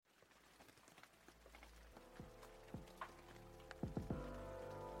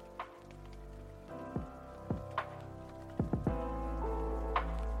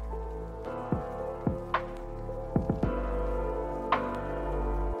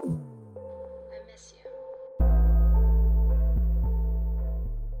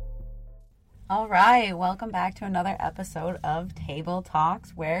All right, welcome back to another episode of Table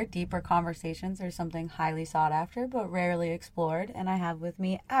Talks, where deeper conversations are something highly sought after but rarely explored. And I have with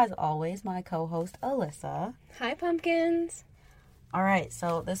me, as always, my co-host Alyssa. Hi, pumpkins. All right,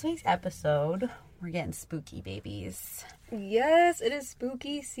 so this week's episode, we're getting spooky, babies. Yes, it is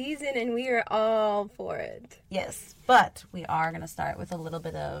spooky season and we are all for it. Yes, but we are going to start with a little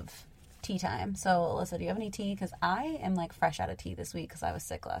bit of tea time. So, Alyssa, do you have any tea? Because I am like fresh out of tea this week because I was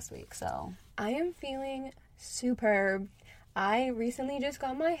sick last week, so... I am feeling superb. I recently just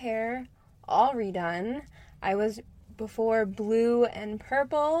got my hair all redone. I was before blue and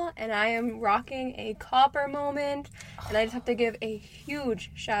purple, and I am rocking a copper moment. And I just have to give a huge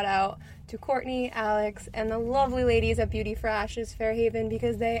shout out to Courtney, Alex, and the lovely ladies at Beauty for Ashes Fairhaven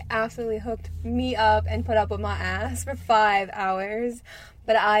because they absolutely hooked me up and put up with my ass for 5 hours.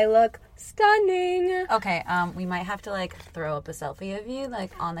 But I look stunning. Okay, we might have to, like, throw up a selfie of you,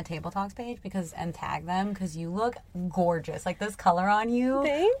 like, on the Table Talks page and tag them, because you look gorgeous. Like, this color on you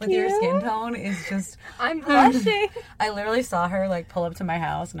with your skin tone is just... I'm blushing. I literally saw her, like, pull up to my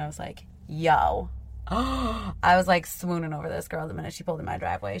house, and I was like, yo. I was, like, swooning over this girl the minute she pulled in my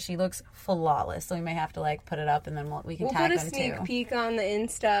driveway. She looks flawless, so we may have to, like, put it up, and then we can tag them, too. We'll put a sneak peek on the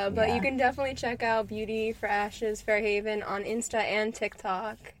Insta, but you can definitely check out Beauty for Ashes Fairhaven on Insta and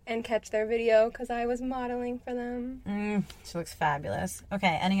TikTok and catch their video, because I was modeling for them. She looks fabulous.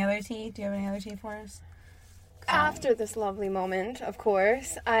 Okay, any other tea? Do you have any other tea for us? After this lovely moment, of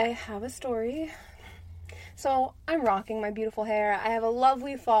course, I have a story. So, I'm rocking my beautiful hair. I have a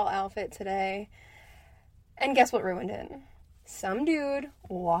lovely fall outfit today. And guess what ruined it? Some dude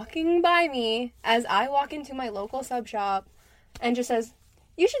walking by me as I walk into my local sub shop and just says,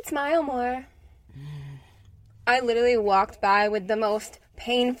 "You should smile more." I literally walked by with the most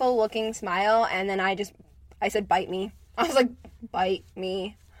painful looking smile, and then I said, "Bite me." I was like, "Bite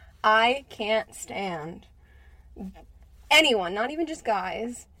me." I can't stand anyone, not even just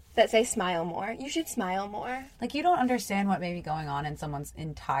guys, that say smile more. You should smile more. Like, you don't understand what may be going on in someone's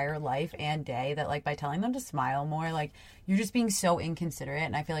entire life and day that, like, by telling them to smile more, like, you're just being so inconsiderate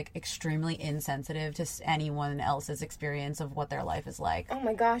and I feel like extremely insensitive to anyone else's experience of what their life is like. Oh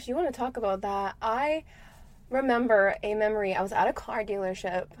my gosh, you want to talk about that? I remember a memory. I was at a car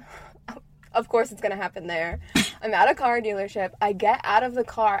dealership. Of course it's going to happen there. I'm at a car dealership. I get out of the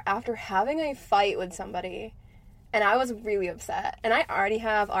car after having a fight with somebody. And I was really upset. And I already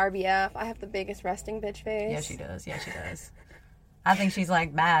have RBF. I have the biggest resting bitch face. Yeah, she does. I think she's,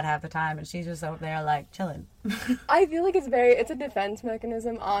 like, mad half the time, and she's just over there, like, chilling. I feel like it's a defense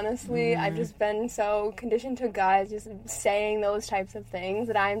mechanism, honestly. I've just been so conditioned to guys just saying those types of things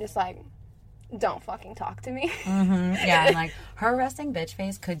that I'm just like, don't fucking talk to me. Yeah, and, like, her resting bitch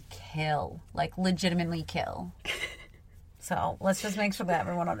face could kill. Like, legitimately kill. So, let's just make sure that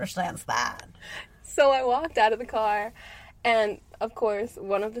everyone understands that. So I walked out of the car, and, of course,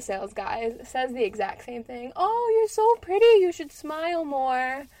 one of the sales guys says the exact same thing. "Oh, you're so pretty, you should smile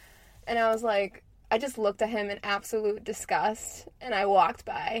more." And I was like, I just looked at him in absolute disgust, and I walked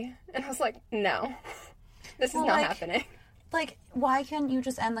by, and I was like, no, this is not happening. Like, why can't you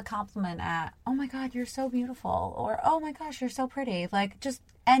just end the compliment at, "Oh my god, you're so beautiful," or "Oh my gosh, you're so pretty"? Like, just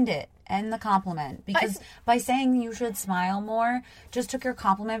end it. End the compliment. Because by saying you should smile more, just took your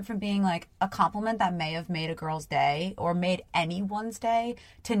compliment from being, like, a compliment that may have made a girl's day or made anyone's day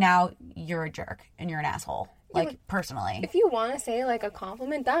to now you're a jerk and you're an asshole. Like, personally. If you want to say, like, a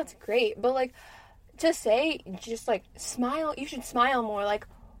compliment, that's great. But, like, to say just, like, smile, you should smile more, like,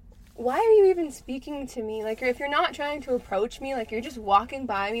 why are you even speaking to me? Like, if you're not trying to approach me, like, you're just walking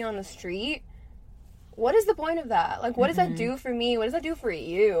by me on the street, what is the point of that? Like, what does that do for me? What does that do for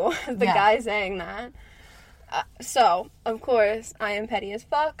you? The guy saying that. So, of course, I am petty as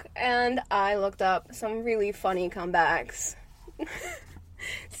fuck, and I looked up some really funny comebacks.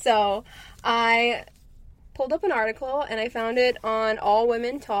 So, I pulled up an article, and I found it on All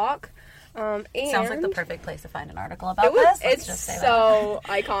Women Talk. And sounds like the perfect place to find an article about this. It's just so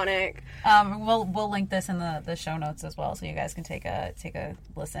iconic. We'll link this in the show notes as well, so you guys can take a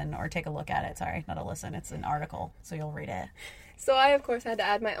listen or take a look at it. Sorry, not a listen. It's an article, so you'll read it. So I, of course, had to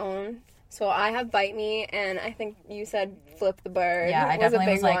add my own. So I have Bite Me, and I think you said Flip the Bird. Yeah, I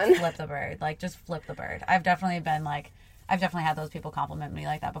definitely was like, one. Flip the bird. Like, just flip the bird. I've definitely had those people compliment me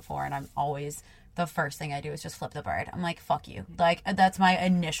like that before, and I'm always... the first thing I do is just flip the bird. I'm like, fuck you. Like, that's my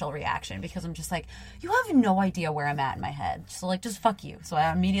initial reaction because I'm just like, you have no idea where I'm at in my head. So, like, just fuck you. So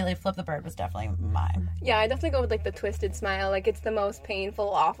I immediately flip the bird was definitely mine. Yeah, I definitely go with, like, the twisted smile. Like, it's the most painful,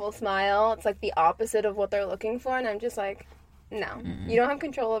 awful smile. It's, like, the opposite of what they're looking for. And I'm just like, no, you don't have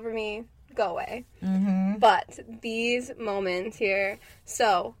control over me. Go away. But these moments here,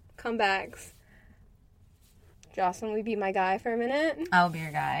 so, comebacks. Jocelyn, will you be my guy for a minute? I'll be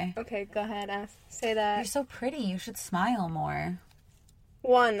your guy. Okay, go ahead. Say that. You're so pretty. You should smile more.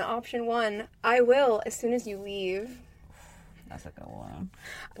 Option 1. I will as soon as you leave. That's a good one.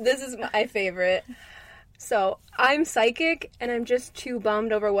 This is my favorite. So, I'm psychic, and I'm just too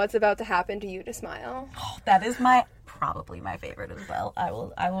bummed over what's about to happen to you to smile. Oh, that is probably my favorite as well. I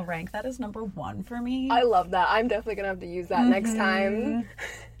will rank that as number 1 for me. I love that. I'm definitely gonna have to use that next time.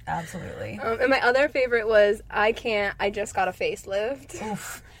 Absolutely. And my other favorite was, I just got a facelift.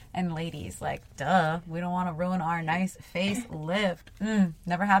 Oof. And ladies, like, duh, we don't want to ruin our nice facelift.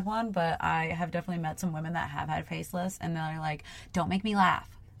 Never had one, but I have definitely met some women that have had facelifts, and they're like, don't make me laugh.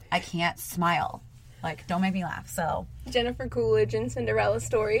 I can't smile. Like, don't make me laugh. So Jennifer Coolidge in Cinderella's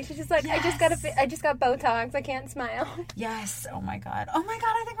story. She's just like, yes. I just got Botox. I can't smile. Yes. Oh my god.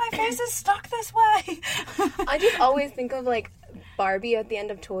 I think my face is stuck this way. I just always think of like Barbie at the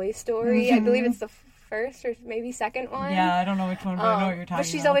end of Toy Story. I believe it's the first or maybe second one. Yeah, I don't know which one, but I know what you're talking about. But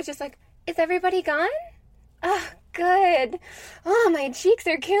she's always just like, is everybody gone? Oh, good. Oh, my cheeks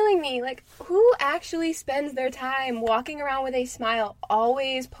are killing me. Like, who actually spends their time walking around with a smile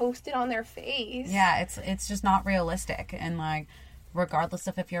always posted on their face? Yeah, it's just not realistic. And like, regardless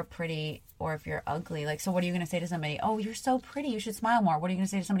of if you're pretty or if you're ugly, like, so what are you going to say to somebody? Oh, you're so pretty. You should smile more. What are you going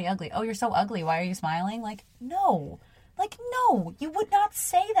to say to somebody ugly? Oh, you're so ugly. Why are you smiling? Like, no. Like, no. You would not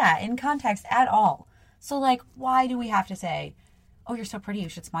say that in context at all. So, like, why do we have to say, oh, you're so pretty, you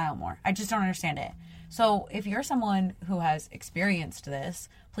should smile more? I just don't understand it. So if you're someone who has experienced this,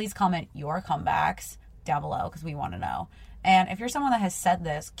 please comment your comebacks down below because we want to know. And if you're someone that has said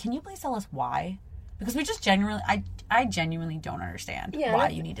this, can you please tell us why? Because we just genuinely, I genuinely don't understand why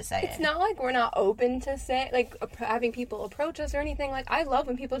you need to say it. It's not like we're not open to say, like, having people approach us or anything. Like, I love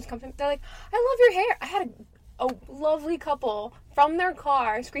when people just come to me, they're like, I love your hair. I had a lovely couple from their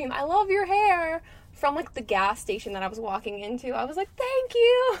car scream, I love your hair, from like the gas station that I was walking into. I was like, thank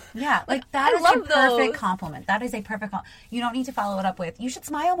you. Yeah, like that is a perfect compliment. That is a perfect you don't need to follow it up with, you should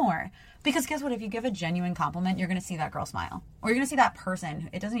smile more. Because guess what? If you give a genuine compliment, you're going to see that girl smile. Or you're going to see that person.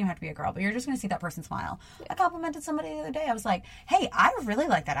 It doesn't even have to be a girl, but you're just going to see that person smile. Yeah. I complimented somebody the other day. I was like, hey, I really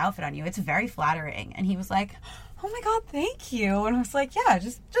like that outfit on you. It's very flattering. And he was like, oh my God, thank you. And I was like, yeah,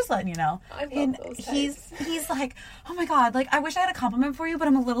 just letting you know. I love and those he's like, oh my God, like, I wish I had a compliment for you, but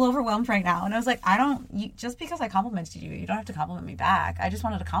I'm a little overwhelmed right now. And I was like, just because I complimented you, you don't have to compliment me back. I just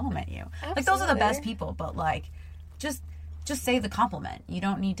wanted to compliment you. Absolutely. Like, those are the best people, but like, just say the compliment. You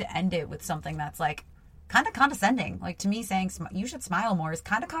don't need to end it with something that's like kind of condescending. Like, to me, saying you should smile more is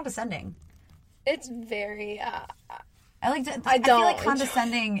kind of condescending. It's very I feel like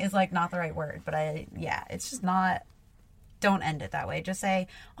condescending is like not the right word, but it's just not. Don't end it that way. Just say,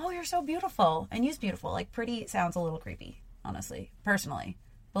 oh, you're so beautiful, and use beautiful. Like, pretty sounds a little creepy, honestly, personally.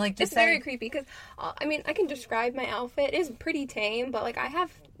 But like, just it's very creepy because I mean, I can describe my outfit. It is pretty tame, but like, I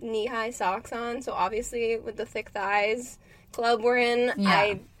have knee-high socks on, so obviously with the thick thighs club we're in,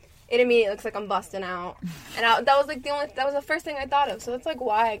 it immediately looks like I'm busting out. And that was like that was the first thing I thought of. So that's like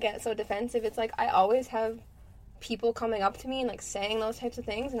why I get so defensive. It's like I always have people coming up to me and like saying those types of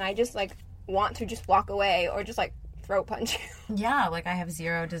things, and I just like want to just walk away or just like throat punch you. Yeah, like I have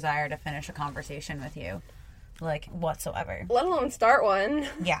zero desire to finish a conversation with you, like, whatsoever. Let alone start one.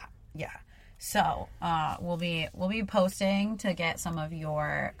 Yeah. So we'll be posting to get some of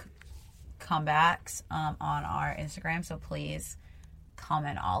your comebacks on our Instagram. So please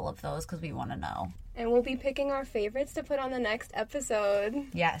comment all of those because we want to know. And we'll be picking our favorites to put on the next episode.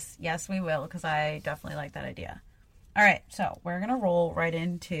 Yes, we will, because I definitely like that idea. All right, so we're going to roll right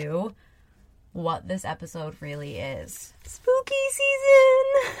into what this episode really is. Spooky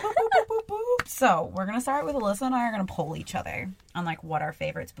season! Boop, boop, boop, boop, boop. So we're going to start with Alyssa and I are going to poll each other on like what our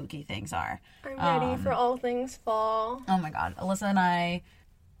favorite spooky things are. I'm ready for all things fall. Oh my God. Alyssa and I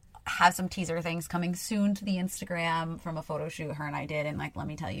have some teaser things coming soon to the Instagram from a photo shoot her and I did, and like, let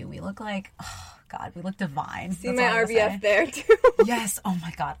me tell you, we look like, oh God, we look divine. See my RBF there too. Yes. Oh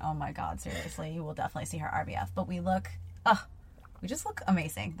my God, seriously, you will definitely see her RBF, but we just look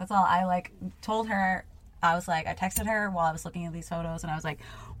amazing. That's all. I like told her, I was like, I texted her while I was looking at these photos, and I was like,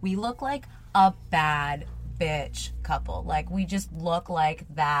 we look like a bad bitch couple. Like, we just look like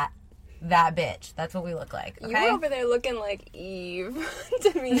that bitch. That's what we look like. Okay? You were over there looking like Eve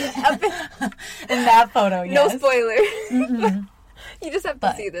to me. In that photo, yes. No spoilers. Mm-hmm. You just have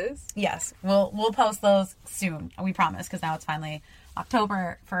to see this. Yes. We'll post those soon. We promise, because now it's finally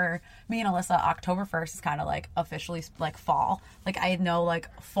October for me and Alyssa. October 1st is kind of like officially like fall. Like, I know like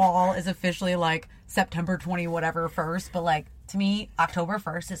fall is officially like September 20 whatever 1st, but like To me, October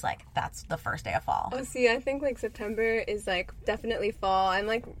 1st is like, that's the first day of fall. Oh, see, I think like September is like definitely fall. I'm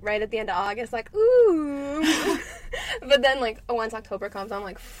like right at the end of August, like, ooh. But then like once October comes, I'm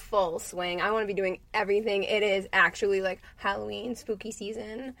like full swing. I want to be doing everything. It is actually like Halloween, spooky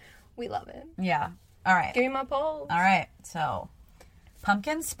season. We love it. Yeah. All right. Give me my polls. All right. So,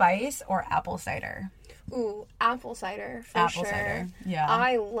 pumpkin spice or apple cider? Ooh, apple cider for Apple sure. cider, yeah.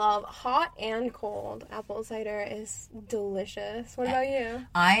 I love hot and cold. Apple cider is delicious. What about you?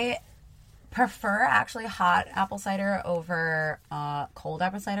 I prefer actually hot apple cider over cold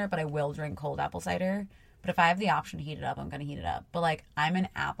apple cider, but I will drink cold apple cider. But if I have the option to heat it up, I'm going to heat it up. But, like, I'm an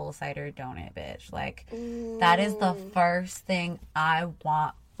apple cider donut, bitch. Like, that is the first thing I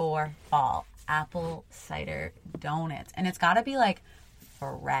want for fall. Apple cider donuts. And it's got to be, like,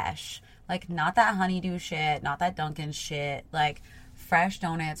 fresh. Like, not that honeydew shit, not that Dunkin' shit. Like, fresh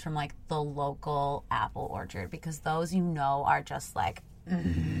donuts from, like, the local apple orchard. Because those, you know, are just, like,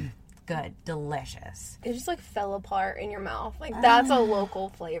 good, delicious. It just, like, fell apart in your mouth. Like, that's a local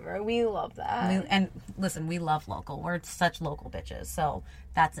flavor. We love that. And, listen, we love local. We're such local bitches. So,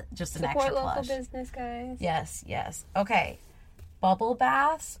 that's just an extra Support local plush. business, guys. Yes, yes. Okay. Bubble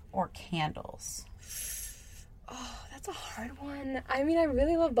baths or candles? Oh, that's a hard one. I mean, I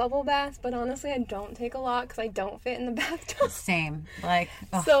really love bubble baths, but honestly, I don't take a lot because I don't fit in the bathtub. Same. Like,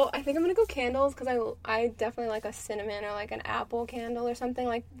 ugh. So I think I'm gonna go candles because I definitely like a cinnamon or like an apple candle or something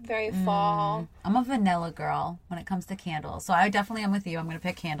like very fall. I'm a vanilla girl when it comes to candles. So I definitely am with you. I'm going to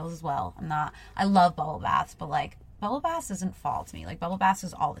pick candles as well. I love bubble baths, but like, bubble baths isn't fall to me. Like, bubble baths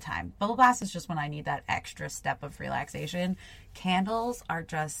is all the time. Bubble baths is just when I need that extra step of relaxation. Candles are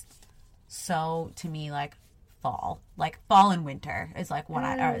just so, to me, like, fall. Like, fall and winter is like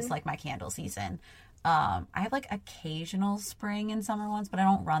is like my candle season. I have like occasional spring and summer ones, but I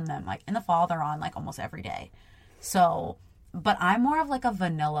don't run them. Like, in the fall, they're on like almost every day. So, but I'm more of like a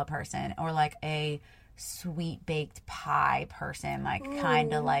vanilla person or like a sweet baked pie person, like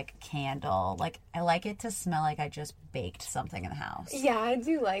kind of like candle. Like, I like it to smell like I just baked something in the house. Yeah, I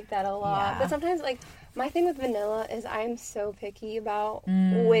do like that a lot. Yeah. But sometimes, like, my thing with vanilla is I'm so picky about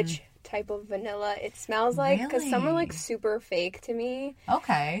which type of vanilla it smells like because some are like super fake to me.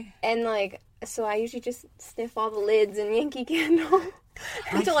 Okay. And like, so I usually just sniff all the lids in Yankee Candle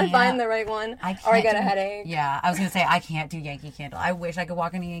until I find the right one, or I get a headache. Yeah, I was gonna say I can't do Yankee Candle. I wish I could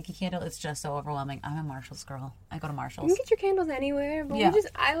walk in a Yankee Candle. It's just so overwhelming. I'm a Marshalls girl. I go to Marshalls. You can get your candles anywhere, but Yeah.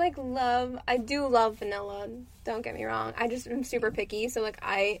 I do love vanilla. Don't get me wrong. I just am super picky, so like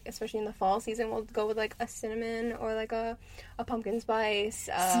especially in the fall season, will go with like a cinnamon or like a pumpkin spice.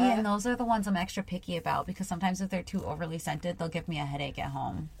 See, and those are the ones I'm extra picky about because sometimes if they're too overly scented, they'll give me a headache at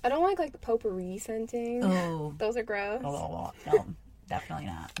home. I don't like the potpourri scenting. Ooh. Those are gross. No, definitely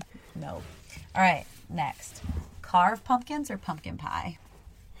not. No. All right, next. Carved pumpkins or pumpkin pie?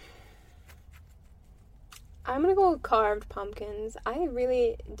 I'm gonna go with carved pumpkins. I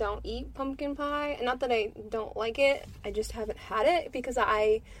really don't eat pumpkin pie. Not that I don't like it, I just haven't had it because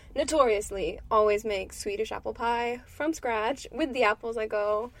I notoriously always make Swedish apple pie from scratch with the apples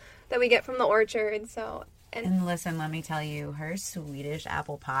that we get from the orchard. So and listen, let me tell you, her Swedish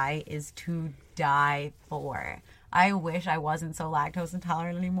apple pie is to die for. I wish I wasn't so lactose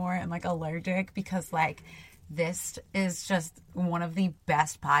intolerant anymore and like allergic because like this is just one of the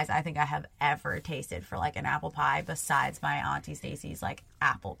best pies I think I have ever tasted for like an apple pie besides my Auntie Stacy's like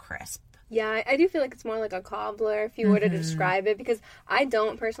apple crisp. Yeah, I do feel like it's more like a cobbler if you were to describe it because I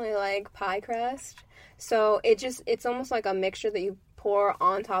don't personally like pie crust. So it's almost like a mixture that you pour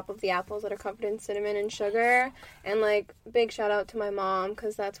on top of the apples that are covered in cinnamon and sugar. And like big shout out to my mom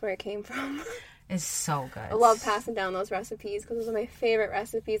because that's where it came from. It's so good. I love passing down those recipes because those are my favorite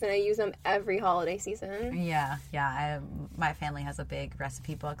recipes and I use them every holiday season. Yeah. My family has a big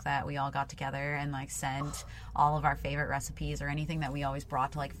recipe book that we all got together and like sent all of our favorite recipes or anything that we always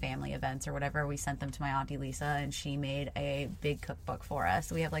brought to like family events or whatever. We sent them to my Auntie Lisa and she made a big cookbook for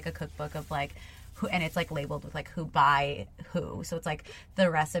us. We have like a cookbook of like and it's like labeled with like who by who, so it's like the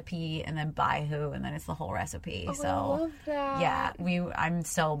recipe and then by who and then it's the whole recipe. Oh, so I love that. yeah, I'm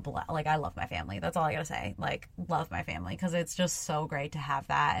so like I love my family. That's all I gotta say. Like, love my family because it's just so great to have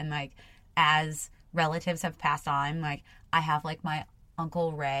that. And like as relatives have passed on, like I have like my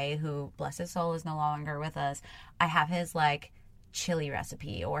Uncle Ray, who bless his soul is no longer with us. I have his like chili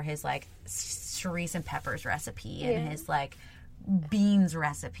recipe or his like cerise and peppers recipe and his like beans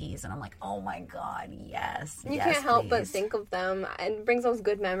recipes, and I'm like, oh my god, yes. You can't help but think of them. It brings those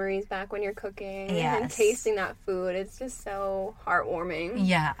good memories back when you're cooking and tasting that food. It's just so heartwarming.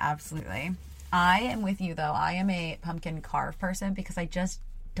 Yeah, absolutely. I am with you though. I am a pumpkin carve person because I just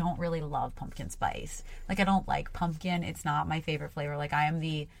don't really love pumpkin spice. Like, I don't like pumpkin. It's not my favorite flavor. Like, I'm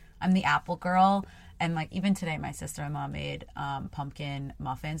the apple girl. And, like, even today, my sister-in-law made pumpkin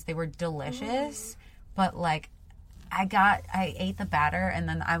muffins. They were delicious, but, like, I ate the batter, and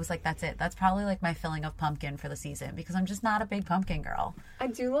then I was like, that's it. That's probably, like, my filling of pumpkin for the season, because I'm just not a big pumpkin girl. I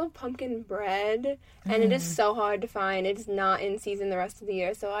do love pumpkin bread, and it is so hard to find. It's not in season the rest of the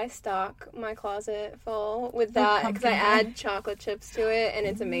year, so I stock my closet full with that, because I add chocolate chips to it, and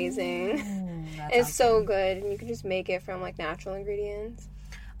it's amazing. It's so good, and you can just make it from, like, natural ingredients.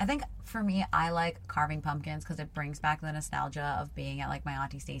 I think for me, I like carving pumpkins because it brings back the nostalgia of being at, like, my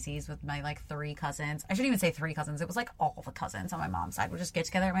Auntie Stacy's with my, like, 3 cousins. I shouldn't even say 3 cousins. It was, like, all the cousins on my mom's side would just get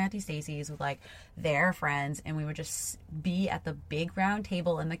together at my Auntie Stacy's with, like, their friends, and we would just be at the big round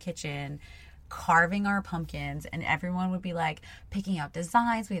table in the kitchen carving our pumpkins, and everyone would be, like, picking out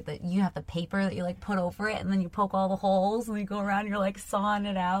designs. You have the paper that you, like, put over it, and then you poke all the holes, and you go around and you're, like, sawing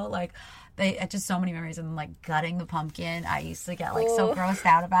it out. Like, just so many memories of them, like, gutting the pumpkin. I used to get, like, so grossed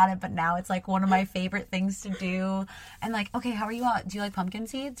out about it, but now it's, like, one of my favorite things to do. And, like, okay, how are you do you like pumpkin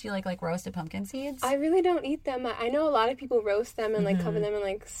seeds? Do you like roasted pumpkin seeds? I really don't eat them. I know a lot of people roast them and, like, cover them in,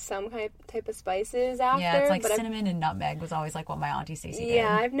 like, some type of spices after. Yeah, it's, like, cinnamon and nutmeg was always, like, what my Auntie Stacey did.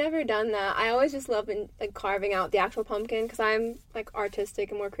 Yeah, I've never done that. I always just love, like, carving out the actual pumpkin, because I'm, like,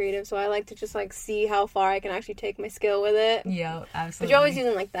 artistic and more creative, so I like to just, like, see how far I can actually take my skill with it. Yeah, absolutely. But you're always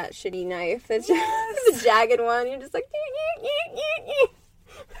using, like, that shitty knife that's just the jagged one. You're just like,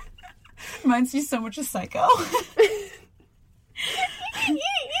 Reminds me so much of Psycho. We're in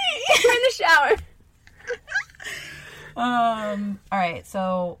the shower. All right,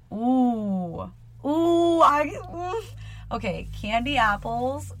 so okay, candy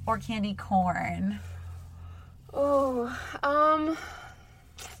apples or candy corn? I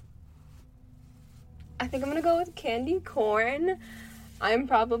think I'm gonna go with candy corn. I'm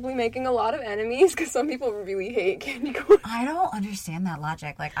probably making a lot of enemies because some people really hate candy corn. I don't understand that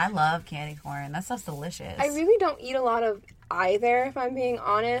logic. Like, I love candy corn. That stuff's delicious. I really don't eat a lot of either, if I'm being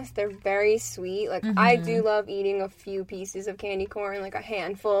honest. They're very sweet. Like, I do love eating a few pieces of candy corn, like a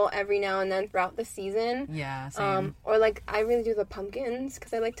handful every now and then throughout the season. Yeah, same. Or, like, I really do the pumpkins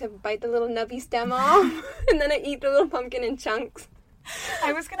because I like to bite the little nubby stem off and then I eat the little pumpkin in chunks.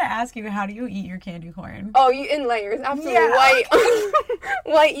 I was gonna ask you, how do you eat your candy corn? Oh, you in layers, absolutely. Yeah. White,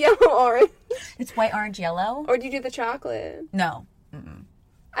 white, yellow, orange. It's white, orange, yellow. Or do you do the chocolate? No.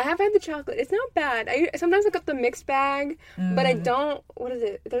 I have had the chocolate. It's not bad. Sometimes I got the mixed bag, but I don't. What is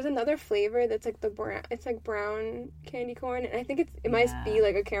it? There's another flavor that's like the brown. It's like brown candy corn, and I think it might be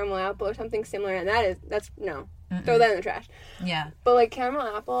like a caramel apple or something similar. And that's no. Throw that in the trash. Yeah. But like caramel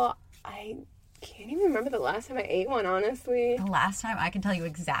apple, I can't even remember the last time I ate one, honestly. The last time, I can tell you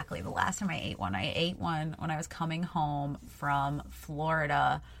exactly the last time I ate one. I ate one when I was coming home from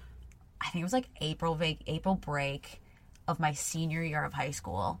Florida. I think it was like April break of my senior year of high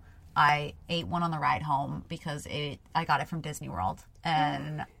school. I ate one on the ride home because I got it from Disney World.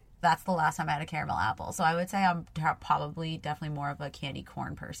 And that's the last time I had a caramel apple. So I would say I'm probably definitely more of a candy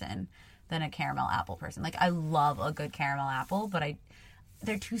corn person than a caramel apple person. Like, I love a good caramel apple, but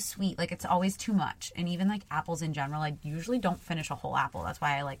they're too sweet. Like, it's always too much. And even, like, apples in general, I usually don't finish a whole apple. That's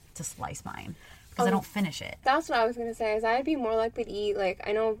why I like to slice mine, because I don't finish it. That's what I was going to say, is I'd be more likely to eat, like,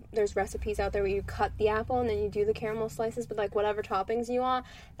 I know there's recipes out there where you cut the apple and then you do the caramel slices, but, like, whatever toppings you want,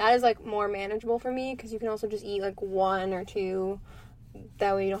 that is, like, more manageable for me, because you can also just eat, like, 1 or 2.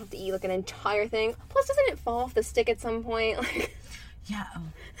 That way you don't have to eat, like, an entire thing. Plus, doesn't it fall off the stick at some point? Like, yeah.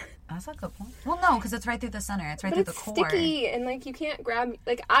 That's a good point. Well, no, because it's right through the center. It's right through the core. It's sticky, and, like, you can't grab...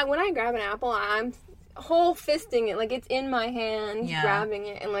 Like, when I grab an apple, I'm whole fisting it. Like, it's in my hand, grabbing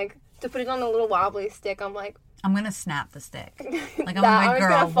it. And, like, to put it on a little wobbly stick, I'm like... I'm going to snap the stick. Like, I'm my girl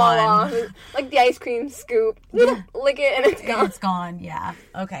gonna fall off. Like the ice cream scoop. Lick it, and it's gone. It's gone, yeah.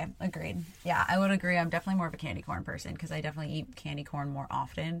 Okay, agreed. Yeah, I would agree. I'm definitely more of a candy corn person, because I definitely eat candy corn more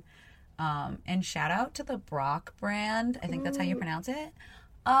often. And shout out to the Brock brand. I think that's how you pronounce it.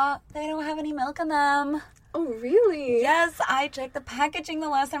 They don't have any milk in them. Oh, really? Yes, I checked the packaging the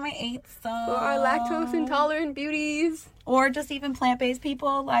last time I ate some. For our lactose intolerant beauties. Or just even plant-based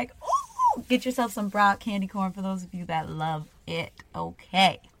people, like, ooh, get yourself some Brock candy corn for those of you that love it.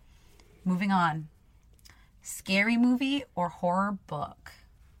 Okay. Moving on. Scary movie or horror book?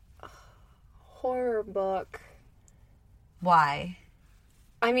 Horror book. Why?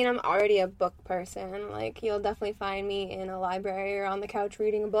 I mean, I'm already a book person. Like, you'll definitely find me in a library or on the couch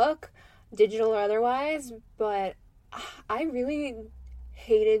reading a book, digital or otherwise, but I really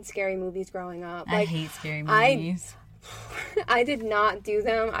hated scary movies growing up. Like, I hate scary movies. I did not do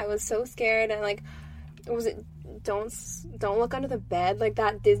them. I was so scared, and, like, was it Don't Look Under the Bed, like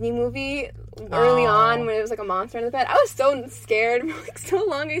that Disney movie early on when it was like a monster in the bed. I was so scared for like so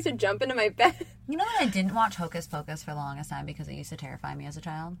long. I used to jump into my bed. You know what? I didn't watch Hocus Pocus for the longest time because it used to terrify me as a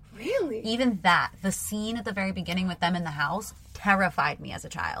child. Really? Even that, the scene at the very beginning with them in the house, terrified me as a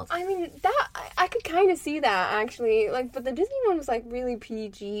child. I mean, that I could kind of see that actually. Like, but the Disney one was like really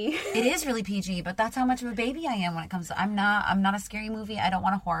PG. It is really PG, but that's how much of a baby I am when it comes to. I'm not a scary movie. I don't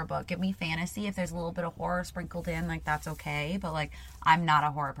want a horror book. Give me fantasy. If there's a little bit of horror sprinkled in, like that's okay. But like, I'm not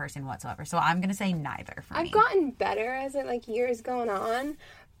a horror person whatsoever. So I'm gonna say neither for me. I've gotten better as it like years going on.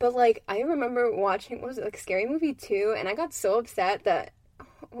 But, like, I remember watching, what was it, like, Scary Movie 2, and I got so upset that,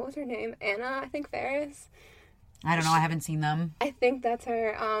 what was her name? Anna, I think, Faris? I don't know, I haven't seen them. I think that's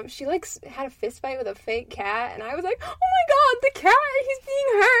her. She, like, had a fist fight with a fake cat, and I was like, oh my god, the cat, he's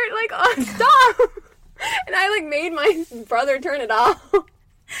being hurt, like, oh, stop! And I, like, made my brother turn it off.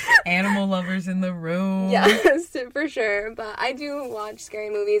 Animal lovers in the room. Yes, for sure. But I do watch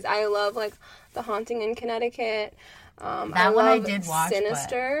scary movies. I love, like, The Haunting in Connecticut. That one I did watch.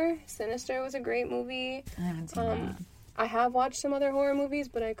 Sinister. Sinister was a great movie. I haven't seen that. I have watched some other horror movies,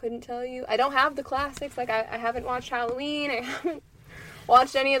 but I couldn't tell you. I don't have the classics. Like, I haven't watched Halloween. I haven't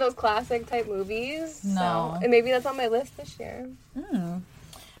watched any of those classic type movies. No. So, and maybe that's on my list this year.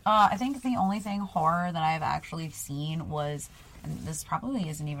 I think the only thing horror that I've actually seen was, and this probably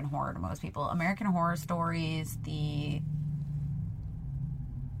isn't even horror to most people, American Horror Stories, the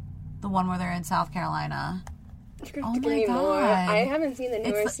one where they're in South Carolina. Oh my god! I haven't seen the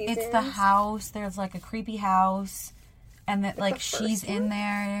newer seasons. It's the house. There's like a creepy house, and that like she's in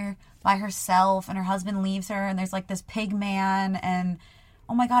there by herself, and her husband leaves her, and there's like this pig man, and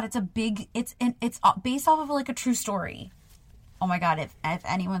oh my god, it's based off of like a true story. Oh my god, if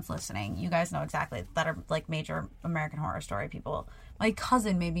anyone's listening, you guys know exactly that are like major American Horror Story people. My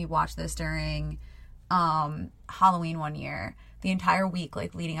cousin made me watch this during Halloween one year. The entire week,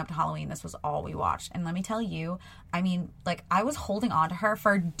 like, leading up to Halloween, this was all we watched. And let me tell you, I mean, like, I was holding on to her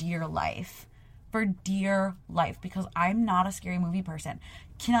for dear life. For dear life. Because I'm not a scary movie person.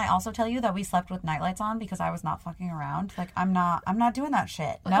 Can I also tell you that we slept with nightlights on because I was not fucking around? Like, I'm not doing that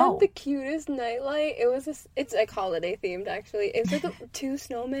shit. No. I had the cutest nightlight. It's like holiday themed, actually. It was like two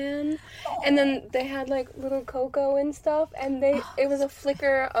snowmen. And then they had like little Coco and stuff. And it was a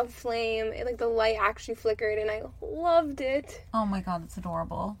flicker of flame. Like the light actually flickered and I loved it. Oh my god, that's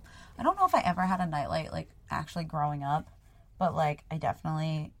adorable. I don't know if I ever had a nightlight, like, actually growing up. But, like, I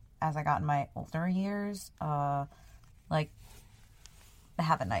definitely, as I got in my older years, like,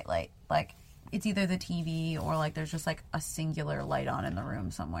 have a nightlight. Like, it's either the TV or like there's just like a singular light on in the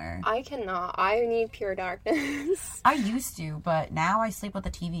room somewhere. I cannot. I need pure darkness. I used to, but now I sleep with the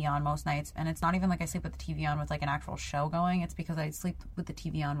TV on most nights, and it's not even like I sleep with the TV on with like an actual show going. It's because I sleep with the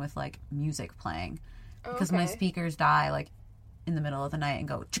TV on with like music playing. Because my speakers die like in the middle of the night and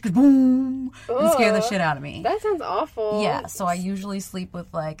go chicka boom and scare the shit out of me. That sounds awful. Yeah, so I usually sleep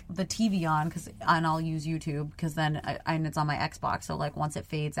with like the TV on and I'll use YouTube because then and it's on my Xbox. So like once it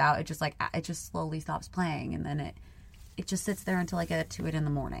fades out, it just slowly stops playing, and then it just sits there until I get to it in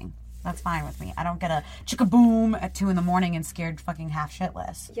the morning. That's fine with me. I don't get a chicka boom at 2 a.m. and scared fucking half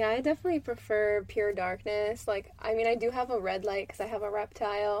shitless. Yeah, I definitely prefer pure darkness. Like, I mean, I do have a red light because I have a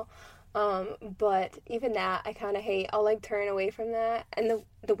reptile. But even that I kind of hate. I'll like turn away from that, and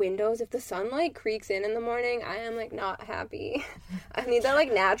the windows, if the sunlight creaks in the morning, I am like not happy. I need that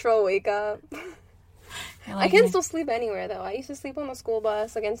like natural wake up. Like, I can still sleep anywhere though. I used to sleep on the school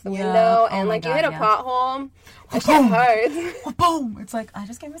bus against the window, and like you hit a pothole, that shit hurts. Boom! It's like I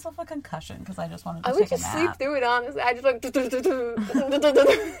just gave myself a concussion because I just wanted to take a nap. I would just sleep through it, honestly. I just like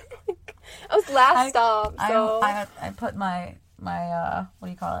I was last stop. So I put my what do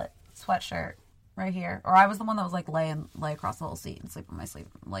you call it? Sweatshirt right here, or I was the one that was like lay across the whole seat and sleep on my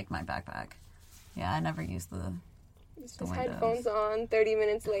my backpack. Yeah, I never used the windows. Headphones on. 30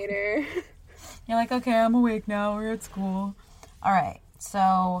 minutes later, you're like, okay, I'm awake now. We're at school. All right,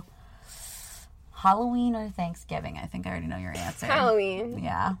 so Halloween or Thanksgiving? I think I already know your answer. Halloween.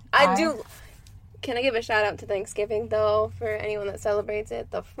 Yeah, I do. Can I give a shout out to Thanksgiving, though, for anyone that celebrates it?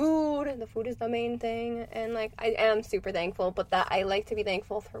 The food is the main thing, and, like, I am super thankful, but that I like to be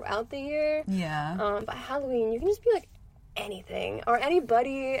thankful throughout the year. Yeah. But Halloween, you can just be, like, anything, or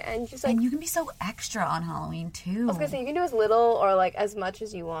anybody, and just, like... And you can be so extra on Halloween, too. I was gonna say, you can do as little or, like, as much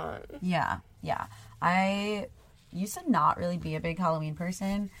as you want. Yeah. I used to not really be a big Halloween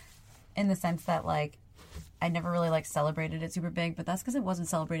person, in the sense that, like, I never really, like, celebrated it super big, but that's because it wasn't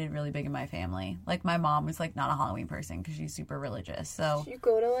celebrated really big in my family. Like, my mom was, like, not a Halloween person because she's super religious, so... Did you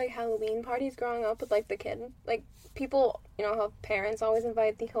go to, like, Halloween parties growing up with, like, the kid? Like, people, you know, how parents always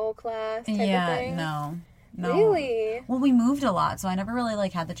invite the whole class type of thing? No. No. Really? Well, we moved a lot, so I never really,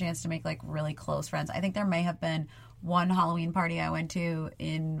 like, had the chance to make, like, really close friends. I think there may have been one Halloween party I went to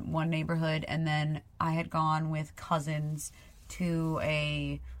in one neighborhood, and then I had gone with cousins to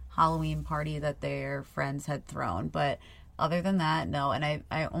a Halloween party that their friends had thrown. But other than that, no. And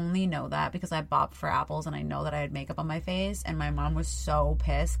I only know that because I bopped for apples, and I know that I had makeup on my face, and my mom was so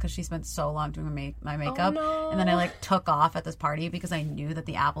pissed because she spent so long doing my makeup. no. And then I, like, took off at this party because I knew that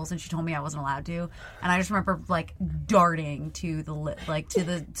the apples, and she told me I wasn't allowed to. And I just remember, like, darting to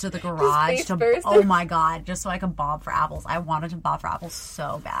the garage face to, first. oh my God, just so I could bob for apples. I wanted to bob for apples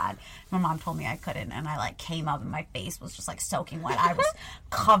so bad. My mom told me I couldn't, and I, like, came up and my face was just, like, soaking wet. I was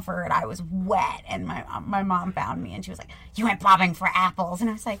covered. I was wet. And my mom found me, and she was like, you went bobbing for apples. And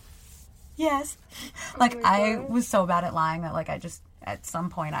I was like, yes. Like, I was so bad at lying that, like, I just, at some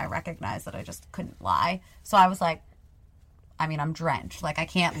point, I recognized that I just couldn't lie. So I was like, I mean, I'm drenched. Like, I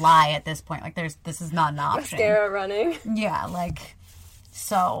can't lie at this point. Like, this is not an option. Mascara running. Yeah, like,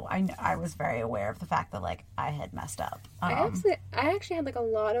 so I was very aware of the fact that, like, I had messed up. I actually had, like, a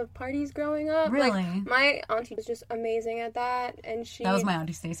lot of parties growing up. Really? Like, my auntie was just amazing at that, and that was my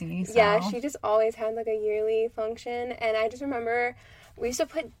Auntie Stacy. So. Yeah, she just always had, like, a yearly function, and I just remember we used to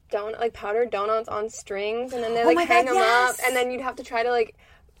put powdered donuts on strings, and then they, like, hang them up, and then you'd have to try to, like,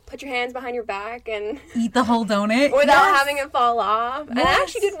 put your hands behind your back and eat the whole donut without having it fall off. Yes. And I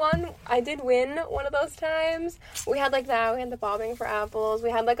actually did win one of those times. We had, like, that. We had the bobbing for apples. We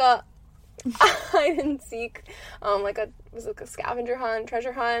had, like, a hide and seek, it was like a scavenger hunt,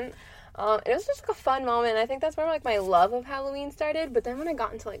 treasure hunt. It was just like a fun moment. I think that's where, like, my love of Halloween started. But then when I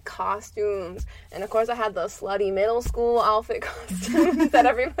got into, like, costumes, and of course I had the slutty middle school outfit costumes that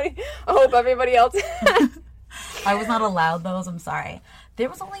I hope everybody else had. I was not allowed those. I'm sorry. There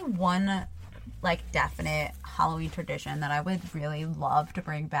was only one, like, definite Halloween tradition that I would really love to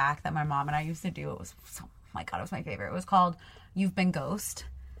bring back that my mom and I used to do. It was, oh my God, it was my favorite. It was called You've Been Ghost.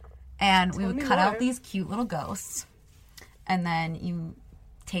 And we would cut out these cute little ghosts, and then you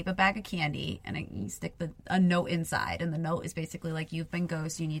tape a bag of candy, and you stick a note inside, and the note is basically like, you've been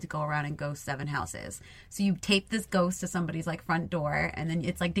ghost, you need to go around and ghost 7 houses. So you tape this ghost to somebody's, like, front door, and then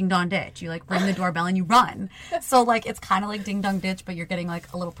it's like Ding Dong Ditch. You, like, ring the doorbell and you run. So, like, it's kind of like Ding Dong Ditch, but you're getting,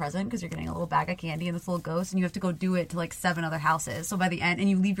 like, a little present because you're getting a little bag of candy and this little ghost, and you have to go do it to, like, 7 other houses. So by the end, and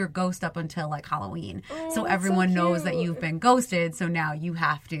you leave your ghost up until, like, Halloween. So everyone knows that you've been ghosted, so now you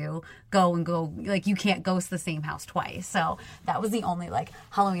have to go, like, you can't ghost the same house twice. So that was the only, like,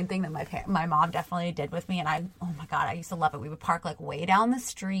 Halloween thing that my mom definitely did with me, and oh my God, I used to love it. We would park, like, way down the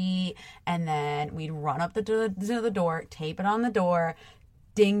street, and then we'd run up to the door, tape it on the door,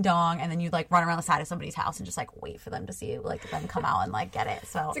 ding dong, and then you'd, like, run around the side of somebody's house and just, like, wait for them to see, like, them come out and, like, get it.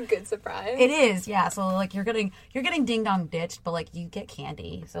 So it's a good surprise. It is, yeah. So, like, you're getting Ding Dong Ditched, but, like, you get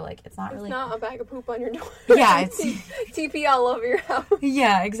candy, so, like, it's not not a bag of poop on your door. Yeah, it's TP all over your house.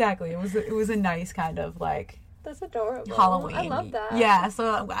 Yeah, exactly. It was a nice kind of, like, that's adorable. Halloween. I love that. Yeah,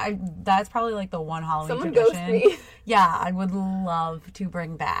 so that's probably, like, the one Halloween tradition. Someone ghost me. Yeah, I would love to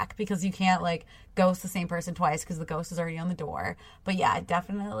bring back, because you can't, like, ghost the same person twice because the ghost is already on the door. But yeah,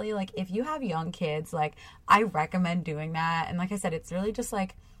 definitely, like, if you have young kids, like, I recommend doing that. And like I said, it's really just,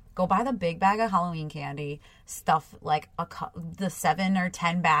 like, go buy the big bag of Halloween candy, stuff, like, the 7 or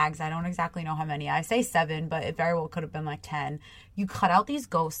 10 bags. I don't exactly know how many. I say 7, but it very well could have been, like, 10. You cut out these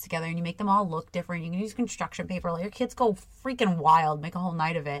ghosts together, and you make them all look different. You can use construction paper. Let your kids go freaking wild. Make a whole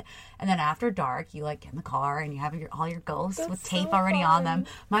night of it. And then after dark, you, like, get in the car, and you have all your ghosts with tape already on them.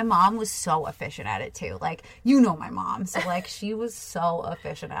 My mom was so efficient at it, too. Like, you know my mom. So, like, she was so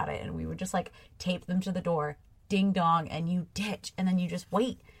efficient at it. And we would just, like, tape them to the door, ding dong, and you ditch. And then you just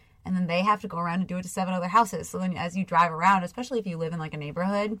wait. And then they have to go around and do it to 7 other houses. So then as you drive around, especially if you live in, like, a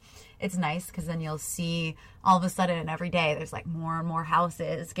neighborhood, it's nice because then you'll see all of a sudden every day there's, like, more and more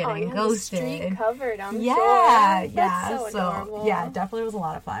houses getting ghosted. The street covered, I'm sure. Yeah. That's so adorable. Yeah, it definitely was a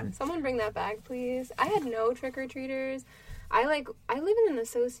lot of fun. Someone bring that back, please. I had no trick-or-treaters. I live in an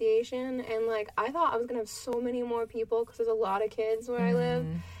association, and, like, I thought I was going to have so many more people because there's a lot of kids where I live.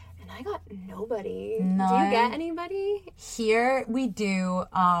 I got nobody. None. Do you get anybody? Here we do,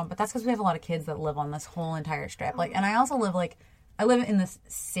 but that's because we have a lot of kids that live on this whole entire strip. Like, and I also live, like, I live in this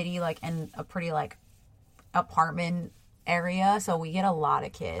city, like, in a pretty, like, apartment area, so we get a lot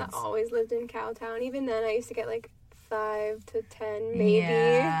of kids. I always lived in Cowtown. Even then, I used to get, like, 5 to 10, maybe.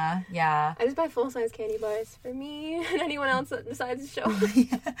 Yeah. I just buy full-size candy bars for me and anyone else besides the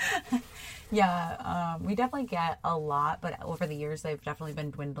show. Yeah, we definitely get a lot, but over the years, they've definitely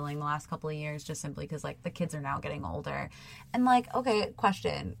been dwindling the last couple of years, just simply because, like, the kids are now getting older. And, like, okay,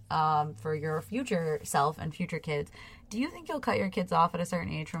 question, for your future self and future kids, Do you think you'll cut your kids off at a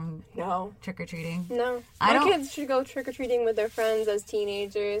certain age from trick-or-treating? No. My kids should go trick-or-treating with their friends as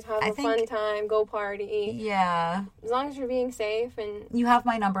teenagers, have a fun time, go party. Yeah. As long as you're being safe and... You have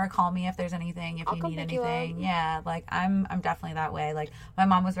my number. Call me if there's anything, if you need anything. Yeah, like, I'm definitely that way. Like, my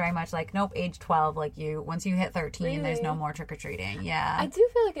mom was very much like, nope, age 12, like, once you hit 13, there's no more trick-or-treating. Yeah. I do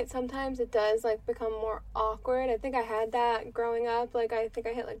feel like sometimes it does, like, become more awkward. I think I had that growing up. Like, I think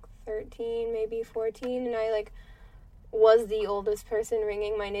I hit, like, 13, maybe 14, and I, like... was the oldest person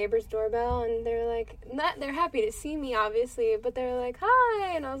ringing my neighbor's doorbell, and they're like, they're happy to see me, obviously, but they're like,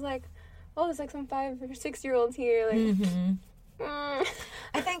 hi, and I was like, oh, there's like some 5 or 6 year olds here, like,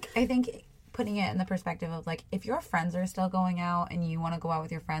 I think putting it in the perspective of, like, if your friends are still going out and you want to go out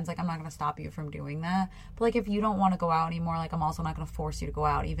with your friends, like, I'm not going to stop you from doing that, but, like, if you don't want to go out anymore, like, I'm also not going to force you to go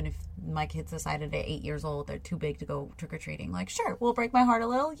out, even if my kids decided at 8 years old they're too big to go trick-or-treating. Like, sure, will it break my heart a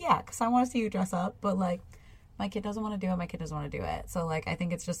little? Yeah, because I want to see you dress up, but, like, my kid doesn't want to do it, my kid doesn't want to do it. So, like, I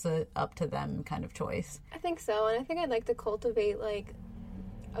think it's just a up to them kind of choice. I think so, and I think I'd like to cultivate, like,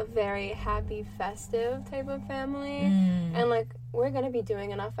 a very happy, festive type of family. And, like, we're going to be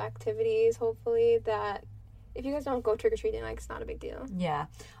doing enough activities, hopefully, that if you guys don't go trick-or-treating, like, it's not a big deal. Yeah.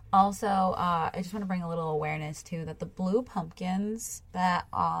 Also, I just want to bring a little awareness, too, that the blue pumpkins that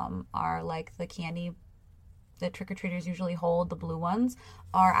are, like, the candy that trick-or-treaters usually hold, the blue ones,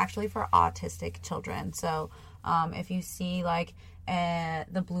 are actually for autistic children. So if you see, like,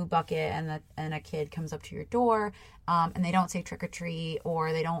 the blue bucket and a kid comes up to your door and they don't say trick-or-treat,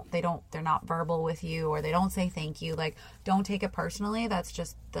 or they're not verbal with you, or they don't say thank you, like, don't take it personally. That's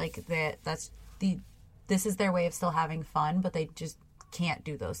just, like, this is their way of still having fun, but they just can't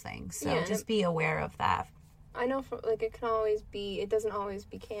do those things. So just be aware of that. I know, like, it doesn't always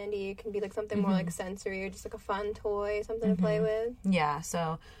be candy. It can be, like, something more, like, sensory, or just, like, a fun toy, something to play with. Yeah,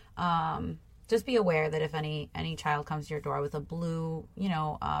 so just be aware that if any child comes to your door with a blue,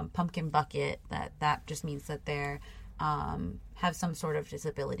 pumpkin bucket, that just means that they're have some sort of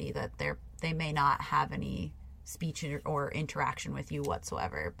disability, that they may not have any speech or interaction with you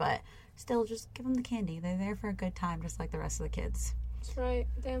whatsoever, but still, just give them the candy. They're there for a good time, just like the rest of the kids. That's right.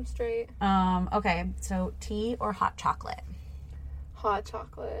 Damn straight. Okay, so tea or hot chocolate? Hot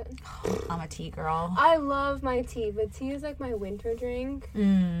chocolate. I'm a tea girl. I love my tea, but tea is like my winter drink.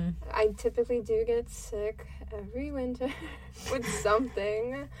 I typically do get sick every winter with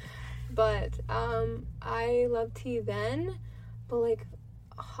something, but I love tea then, but, like,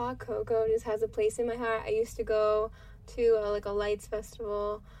 hot cocoa just has a place in my heart. I used to go to a lights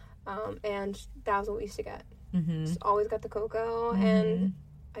festival, and that was what we used to get. Just always got the cocoa, and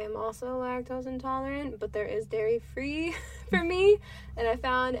I am also lactose intolerant, but there is dairy free for me, and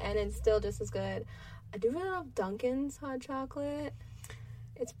it's still just as good. I do really love Dunkin's hot chocolate.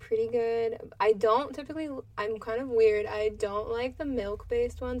 It's pretty good. I don't typically, I'm kind of weird, I don't like the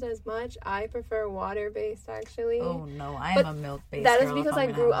milk-based ones as much. I prefer water-based, actually. Oh, no, I am a milk-based That girl is because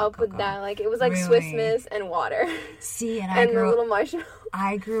I grew up with that. Like, it was like Really? Swiss Miss and water. See, and and the little marshmallow.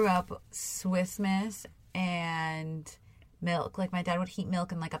 I grew up Swiss Miss and milk. Like, my dad would heat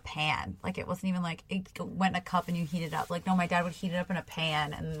milk in, like, a pan. Like, it wasn't even like it went in a cup and you heat it up. Like, no, my dad would heat it up in a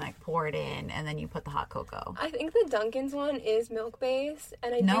pan and, like, pour it in, and then you put the hot cocoa. I think the Dunkin's one is milk based,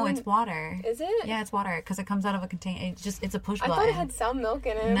 and it's water. Is it? Yeah, it's water, because it comes out of a container. It's a push button. I thought it had some milk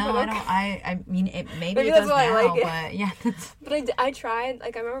in it. No, but I don't. I mean, it maybe it that's does why now, I like it. but yeah. But I tried.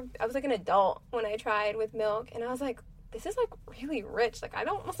 Like, I remember I was like an adult when I tried with milk, and I was like, this is, like, really rich. Like, I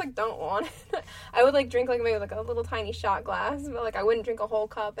don't want it. I would, like, drink, like, maybe, like, a little tiny shot glass, but, like, I wouldn't drink a whole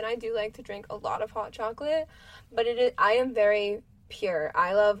cup, and I do like to drink a lot of hot chocolate, but I am very pure.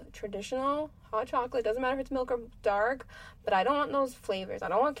 I love traditional hot chocolate. Doesn't matter if it's milk or dark, but I don't want those flavors. I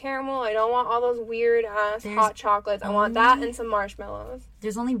don't want caramel. I don't want all those weird-ass hot chocolates. I want that and some marshmallows.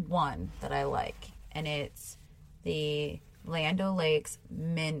 There's only one that I like, and it's the Land O'Lakes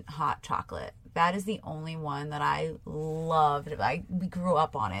mint hot chocolate. That is the only one that I loved. We grew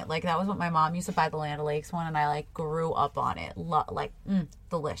up on it. Like, that was what my mom used to buy, the Land O'Lakes one, and I, like, grew up on it.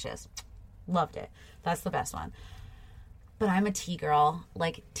 Delicious. Loved it. That's the best one. But I'm a tea girl.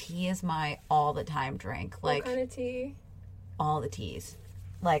 Like, tea is my all-the-time drink. Like, what kind of tea? All the teas.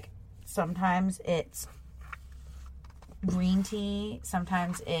 Like, sometimes it's green tea.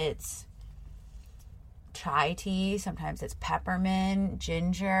 Sometimes it's chai tea, sometimes it's peppermint,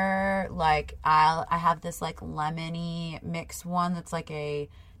 ginger. Like, I have this, like, lemony mixed one that's, like, a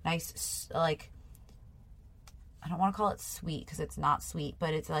nice, like, I don't want to call it sweet because it's not sweet,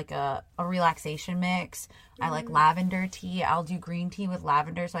 but it's like a relaxation mix. I like lavender tea. I'll do green tea with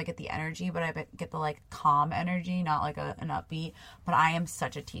lavender so I get the energy, but I get the like calm energy, not like an upbeat. But I am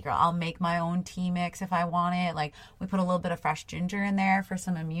such a tea girl. I'll make my own tea mix if I want it. Like we put a little bit of fresh ginger in there for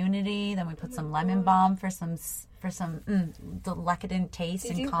some immunity. Then we put some lemon balm for some decadent taste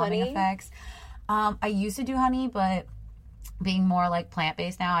and calming effects. I used to do honey, but being more like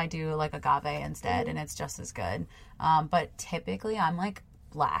plant-based now, I do like agave instead, and it's just as good. But typically I'm like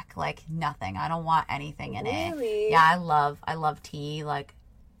black, like nothing. I don't want anything in it. Yeah, I love tea, like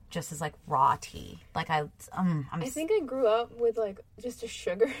just as like raw tea. Like I think I grew up with like just a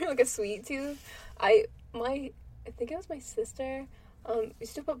sugar, like a sweet tooth. I think it was my sister.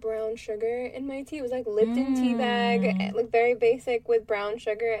 Used to put brown sugar in my tea. It was like Lipton tea bag, like very basic with brown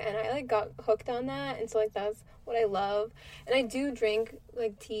sugar, and I like got hooked on that, and so like that's what I love. And I do drink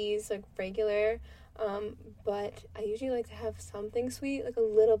like teas like regular, but I usually like to have something sweet, like a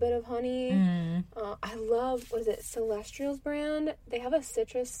little bit of honey. I love, what is it, Celestial's brand? They have a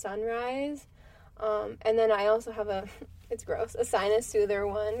citrus sunrise, and then I also have it's gross, a sinus soother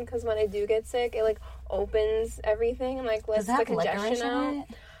one, because when I do get sick, it like opens everything and like lets the congestion out.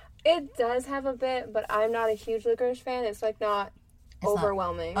 It does have a bit, but I'm not a huge licorice fan. It's like not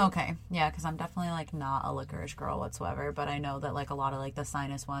overwhelming. Okay, yeah, because I'm definitely like not a licorice girl whatsoever, but I know that like a lot of like the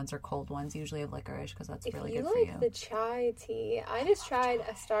sinus ones or cold ones usually have licorice because that's really good for you. If you like the chai tea, I just tried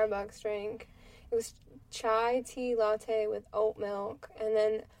a Starbucks drink. It was chai tea latte with oat milk, and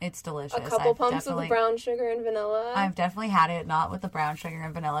then it's delicious. A couple pumps of brown sugar and vanilla. I've definitely had it, not with the brown sugar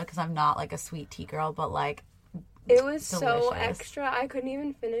and vanilla because I'm not like a sweet tea girl, but like it was delicious. So extra. I couldn't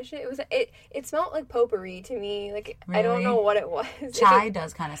even finish it. It smelled like potpourri to me. Like really? I don't know what it was. Chai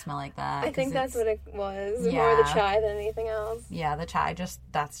does kind of smell like that. I think that's what it was. Yeah. More the chai than anything else. Yeah, the chai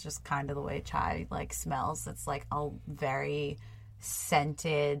that's just kind of the way chai like smells. It's like a very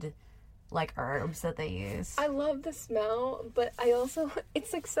scented like herbs that they use. I love the smell, but I also,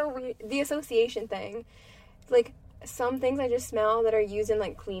 it's like so weird, the association thing. Like some things I just smell that are used in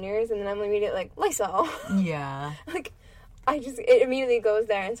like cleaners, and then I'm immediately like Lysol. Yeah. Like it immediately goes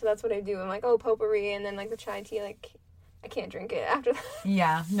there, and so that's what I do. I'm like, oh, potpourri, and then like the chai tea, like I can't drink it after that.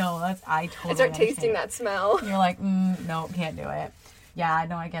 Yeah, no, I totally I start tasting that smell. You're like, no, can't do it. Yeah,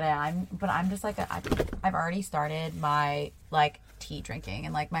 no, I get it. I'm just like I've already started my like tea drinking,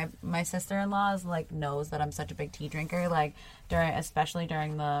 and like my sister-in-law is like knows that I'm such a big tea drinker, like especially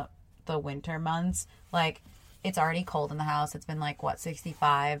during the winter months. Like it's already cold in the house. It's been like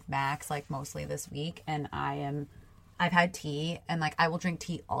 65 max like mostly this week, and I've had tea, and like I will drink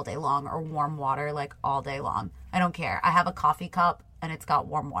tea all day long or warm water like all day long. I don't care. I have a coffee cup and it's got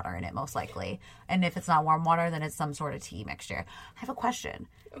warm water in it most likely. And if it's not warm water, then it's some sort of tea mixture. I have a question.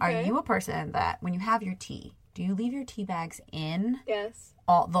 Okay. Are you a person that when you have your tea, do you leave your tea bags in? Yes.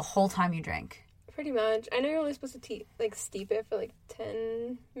 The whole time you drink? Pretty much. I know you're only supposed to steep it for like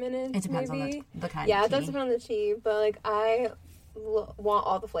 10 minutes. It depends maybe. On the kind of tea. Yeah, it does depend on the tea, but like I want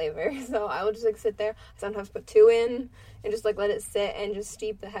all the flavor, so I will just like sit there. I sometimes put 2 in and just like let it sit and just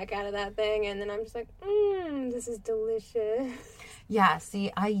steep the heck out of that thing, and then I'm just like, this is delicious. Yeah,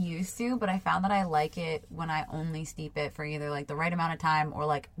 see, I used to, but I found that I like it when I only steep it for either like the right amount of time or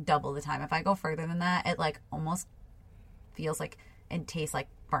like double the time. If I go further than that, it like almost feels like and tastes like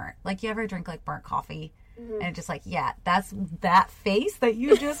burnt. Like you ever drink like burnt coffee? And it's just like, yeah, that's that face that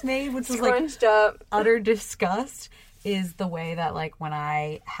you just made, which was like up. Utter disgust, is the way that like when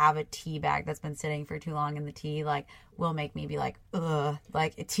I have a tea bag that's been sitting for too long in the tea, like will make me be like, ugh,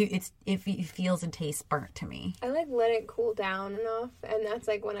 like it feels and tastes burnt to me. I like let it cool down enough, and that's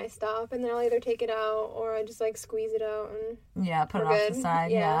like when I stop, and then I'll either take it out or I just like squeeze it out and put it off the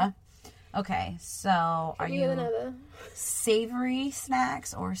side. Yeah. Okay, so are you another savory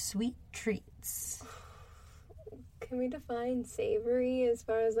snacks or sweet treats? Can we define savory as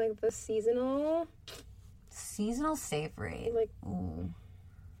far as like the seasonal savory? Like, ooh.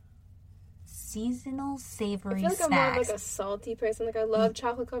 Seasonal savory I feel like snacks. I'm more of like a salty person. Like I love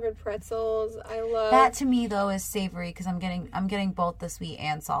chocolate covered pretzels. I love that. To me though is savory because I'm getting both the sweet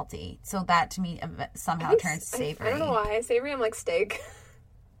and salty. So that to me somehow turns savory. I don't know why savory. I'm like steak.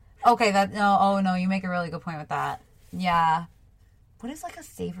 Okay, no, you make a really good point with that. Yeah. What is like a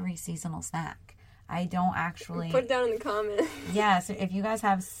savory seasonal snack? I don't actually... Put it down in the comments. Yeah, so if you guys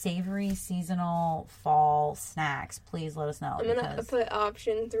have savory seasonal fall snacks, please let us know. I'm going to put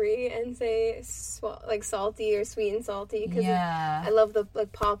option 3 and say like salty or sweet and salty. Because I love the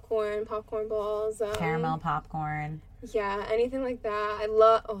like popcorn balls. Caramel popcorn. Yeah, anything like that. I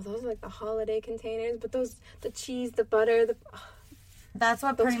love... Oh, those are like the holiday containers. But the cheese, the butter, That's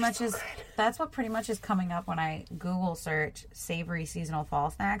that's what pretty much is coming up when I Google search savory seasonal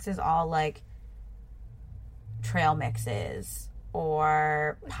fall snacks, is all like trail mixes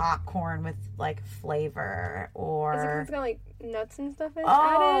or popcorn with like flavor, or Is it 'cause it's got like nuts and stuff added?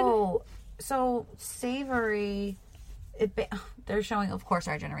 oh, so savory. They're showing, of course,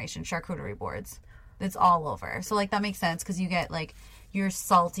 our generation charcuterie boards. It's all over. So like that makes sense because you get like you're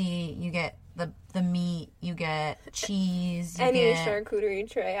salty, you get the meat, you get cheese. You Any get, charcuterie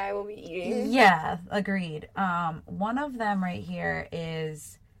tray I will be eating. yeah, agreed. One of them right here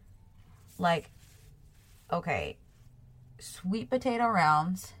is like, okay, sweet potato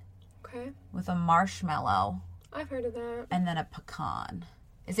rounds Okay. with a marshmallow I've heard of that. and then a pecan.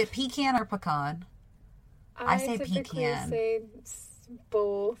 Is it pecan or pecan? I say typically pecan. say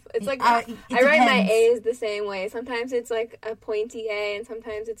both. It's like it I write my depends. A's the same way. Sometimes it's like a pointy A, and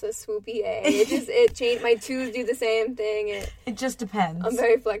sometimes it's a swoopy A. It changed. My twos do the same thing. It just depends. I'm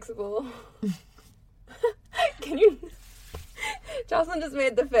very flexible. Can you? Jocelyn just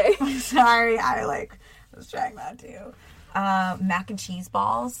made the face. Sorry, I was trying not to. Mac and cheese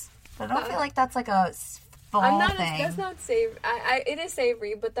balls. But I don't feel like that's like a fall I'm not. thing. That's not savory. It is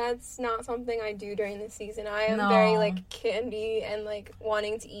savory, but that's not something I do during the season. I am No. very like candy and like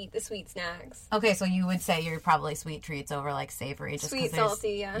wanting to eat the sweet snacks. Okay, so you would say you're probably sweet treats over like savory. Just 'cause Sweet, there's-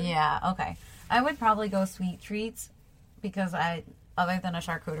 salty, yeah. Yeah, okay. I would probably go sweet treats because other than a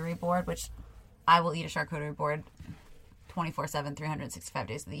charcuterie board, which I will eat a charcuterie board 24/7, 365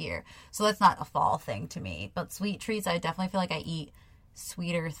 days of the year. So that's not a fall thing to me. But sweet treats, I definitely feel like I eat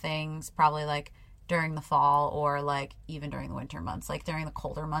sweeter things probably like during the fall or like even during the winter months. Like during the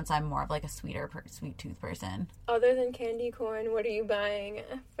colder months, I'm more of like a sweet tooth person. Other than candy corn, what are you buying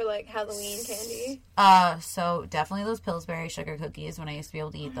for like Halloween candy? So definitely those Pillsbury sugar cookies when I used to be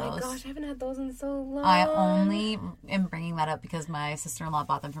able to eat Oh my those. gosh, I haven't had those in so long. I only am bringing that up because my sister-in-law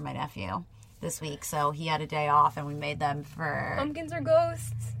bought them for my nephew this week, so he had a day off and we made them for Pumpkins or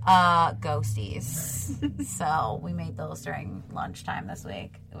ghosts? ghosties. So we made those during lunchtime this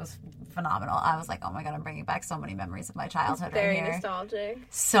week. It was phenomenal. I was like, oh my god, I'm bringing back so many memories of my childhood Very right here. nostalgic.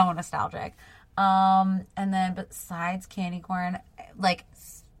 So nostalgic. And then besides candy corn, like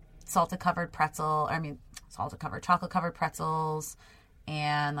salted covered chocolate covered pretzels,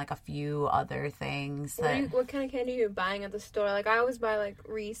 and like a few other things that What kind of candy are you buying at the store? Like I always buy like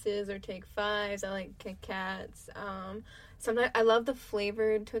Reese's or Take Fives. I like Kit Kats. Sometimes I love the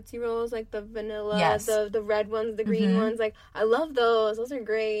flavored Tootsie Rolls, like the vanilla, Yes. the red ones, the green ones. Like I love those. Those are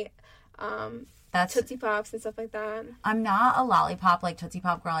great. that's Tootsie Pops and stuff like that. I'm not a lollipop like Tootsie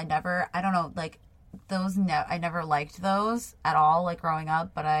Pop girl. I don't know, like those I never liked those at all like growing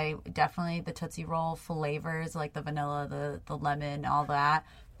up, but I definitely the Tootsie Roll flavors like the vanilla, the lemon, all that,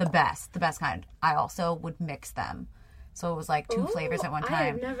 the best kind. I also would mix them. So it was like two Ooh, flavors at one I time.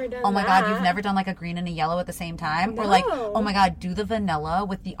 have never done Oh my god, that. you've never done like a green and a yellow at the same time? Or like, No. oh my god, do the vanilla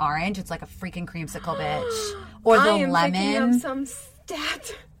with the orange. It's like a freaking creamsicle, bitch. Or I the am picking lemon. up some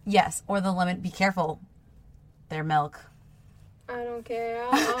stat. Yes, or the lemon. Be careful. They're milk. I don't care.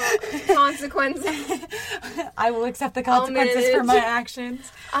 Consequences. I will accept the consequences for manage. my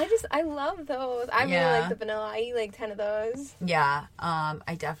actions. I love those. I Yeah. really like the vanilla. I eat like 10 of those. Yeah,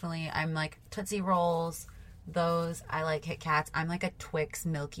 I'm like Tootsie Rolls, those. I like Kit Kats. I'm like a Twix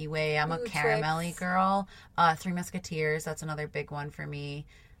Milky Way. I'm a Ooh, caramelly Twix. girl. Three Musketeers, that's another big one for me.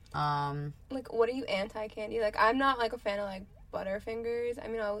 Like, what are you anti-candy? Like, I'm not like a fan of like Butterfingers. I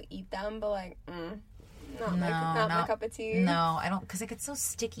mean, I'll eat them, but like, not my cup of tea. No, I don't, because it gets so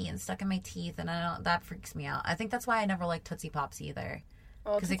sticky and stuck in my teeth, and that freaks me out. I think that's why I never liked Tootsie Pops either.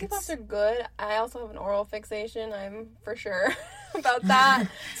 Oh, 'Cause it Tootsie gets- Pops are good. I also have an oral fixation. I'm for sure about that.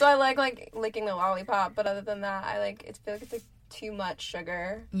 So I like licking the lollipop, but other than that, I feel like it's like too much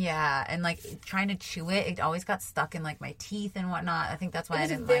sugar. Yeah, and like trying to chew it always got stuck in like my teeth and whatnot. I think that's why I It was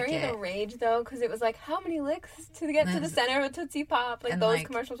didn't very like it. the rage though, because it was like, how many licks to get to the center of a Tootsie Pop? Like And, those like-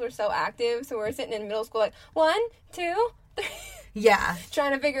 commercials were so active. So we're sitting in middle school like 1, 2, 3, Yeah,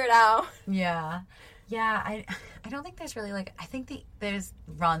 trying to figure it out. yeah. I don't think there's really like, I think there's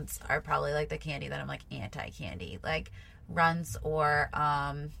Runts are probably like the candy that I'm like anti-candy, like Runts or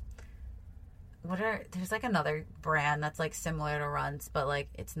there's like another brand that's like similar to Runts, but like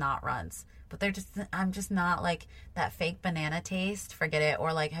it's not Runts. But I'm just not like that fake banana taste. Forget it.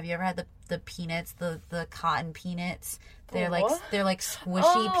 Or like, have you ever had the peanuts, the cotton peanuts? They're What? they're like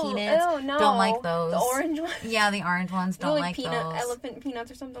squishy peanuts. Ew, no. Don't like those. The orange ones. Yeah, the orange ones. Don't like like peanut, those. elephant peanuts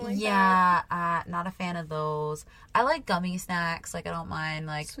or something like that. Yeah, not a fan of those. I like gummy snacks. Like I don't mind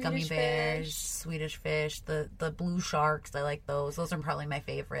like gummy Swedish bears, Fish. Swedish fish, the blue sharks. I like those. Those are probably my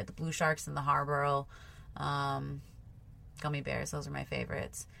favorite. The blue sharks and the Harborough gummy bears. Those are my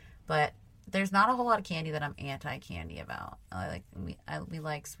favorites. But there's not a whole lot of candy that I'm anti-candy about. We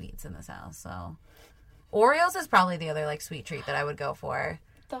like sweets in this house, so Oreos is probably the other like sweet treat that I would go for.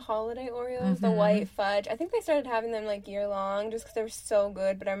 The holiday Oreos, the white fudge. I think they started having them like year long just because they were so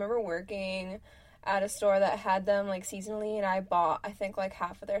good. But I remember working at a store that had them like seasonally, and I bought I think like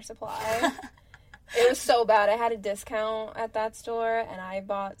half of their supply. It was so bad. I had a discount at that store, and I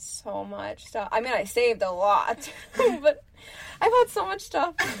bought so much stuff. I mean, I saved a lot, but I bought so much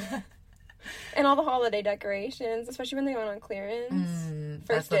stuff. And all the holiday decorations, especially when they went on clearance.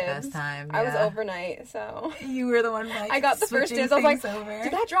 That's the best time. Yeah. I was overnight, so you were the one like I got the first dibs. I was like, over.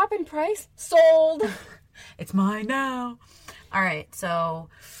 Did that drop in price? Sold. It's mine now. All right, so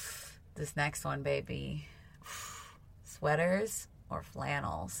this next one, baby. Sweaters or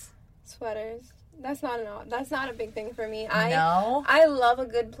flannels? Sweaters. That's not a big thing for me. No? I love a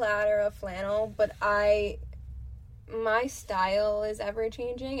good platter of flannel, but my style is ever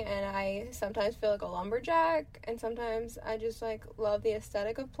changing, and I sometimes feel like a lumberjack, and sometimes I just like love the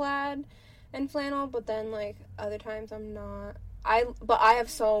aesthetic of plaid and flannel, but then like other times I'm not. But I have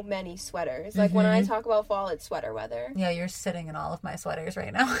so many sweaters. Like when I talk about fall, it's sweater weather. Yeah, you're sitting in all of my sweaters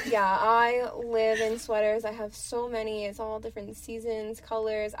right now. Yeah, I live in sweaters. I have so many. It's all different seasons,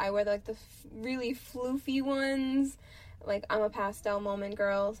 colors. I wear like the really floofy ones. Like I'm a pastel moment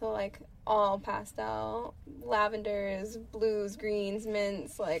girl, so like all pastel, lavenders, blues, greens,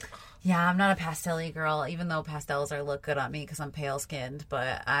 mints, like. Yeah, I'm not a pastel-y girl, even though pastels look good on me because I'm pale skinned,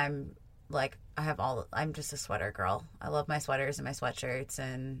 but I'm I'm just a sweater girl. I love my sweaters and my sweatshirts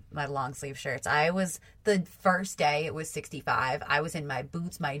and my long sleeve shirts. The first day it was 65. I was in my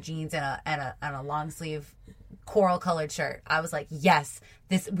boots, my jeans, and a long sleeve coral colored shirt. I was like, yes,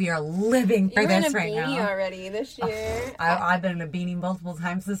 we are living for this right now. You're in a beanie already this year. I've been in a beanie multiple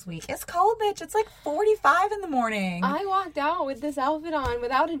times this week. It's cold, bitch. It's like 45 in the morning. I walked out with this outfit on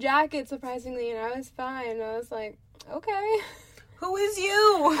without a jacket, surprisingly, and I was fine. I was like, okay. Who is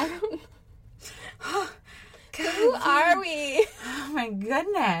you? I don't. Who are we? Oh my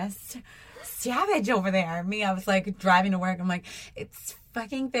goodness. Savage over there. Me, I was like driving to work. I'm like, it's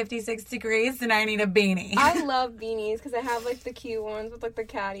fucking 56 degrees and I need a beanie. I love beanies because I have like the cute ones with like the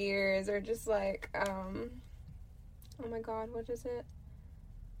cat ears, or just like, oh my god, what is it?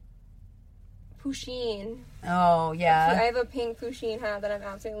 Pusheen. Oh, yeah. I have a pink Pusheen hat that I'm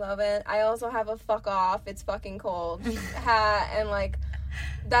absolutely loving. I also have a fuck off, it's fucking cold hat, and like,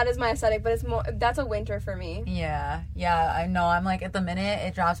 that is my aesthetic, but that's a winter for me. Yeah, I know. I'm like, at the minute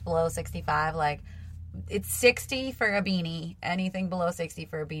it drops below 65, like, it's 60 for a beanie, anything below 60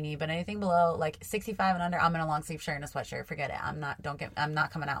 for a beanie, but anything below like 65 and under, I'm in a long sleeve shirt and a sweatshirt. Forget it. I'm not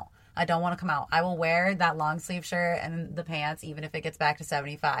coming out. I don't want to come out. I will wear that long sleeve shirt and the pants even if it gets back to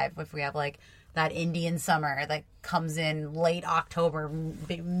 75. If we have like that Indian summer that comes in late October,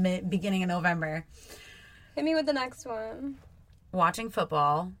 beginning of November. Hit me with the next one. Watching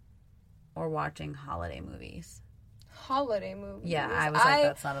football or watching holiday movies? Holiday movies. Yeah, I was like,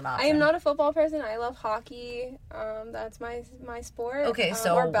 that's not an option. I am not a football person. I love hockey. That's my sport. Okay,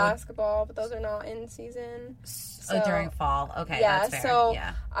 so or basketball, but those are not in season. So, during fall. Okay, yeah, that's fair. So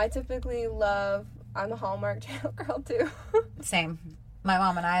yeah. I typically I'm a Hallmark Channel girl too. Same. My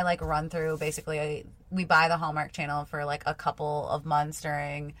mom and I like run through, basically we buy the Hallmark Channel for like a couple of months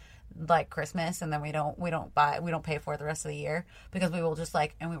during like Christmas, and then we don't pay for it the rest of the year, because we will just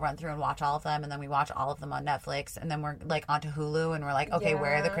like, and we run through and watch all of them, and then we watch all of them on Netflix, and then we're like onto Hulu, and we're like, okay,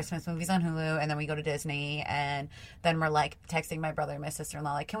 where are the Christmas movies on Hulu? And then we go to Disney, and then we're like texting my brother and my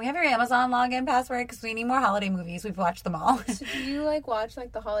sister-in-law like, can we have your Amazon login password because we need more holiday movies? We've watched them all. So do you like watch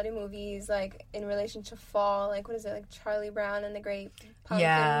like the holiday movies like in relation to fall, like what is it, like Charlie Brown and the Great Pumpkin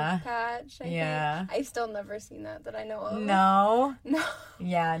Patch? I think I've still never seen that I know of. No.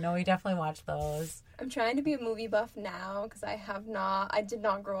 Yeah, no, we definitely watched those. I'm trying to be a movie buff now because I did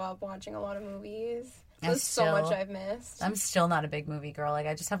not grow up watching a lot of movies. There's so much I've missed. I'm still not a big movie girl. Like,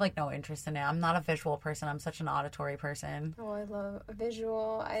 I just have like no interest in it. I'm not a visual person. I'm such an auditory person. Oh, I love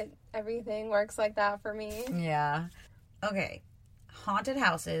visual. Everything works like that for me. Yeah. Okay. Haunted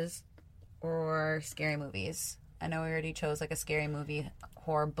houses or scary movies? I know we already chose like a scary movie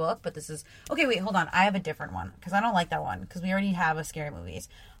horror book, but this is... Okay, wait, hold on. I have a different one because I don't like that one because we already have a scary movies.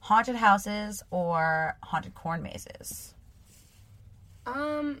 Haunted houses or haunted corn mazes?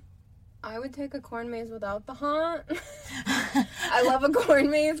 I would take a corn maze without the haunt. I love a corn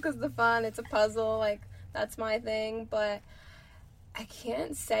maze because the fun. It's a puzzle. Like, that's my thing. But I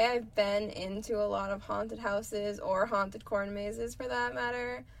can't say I've been into a lot of haunted houses or haunted corn mazes for that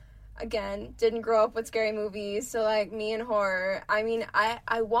matter. Again, didn't grow up with scary movies, so like me and horror. I mean,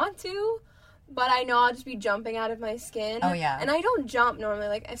 I want to, but I know I'll just be jumping out of my skin. Oh, yeah. And I don't jump normally.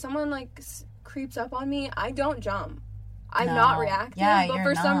 Like, if someone, like, creeps up on me, I don't jump. I'm No. not reactive, Yeah, but you're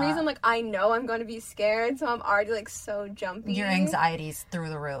for some not. reason, like, I know I'm going to be scared, so I'm already, like, so jumpy. Your anxiety's through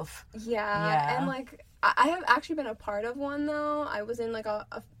the roof. Yeah. And, like, I have actually been a part of one, though. I was in, like,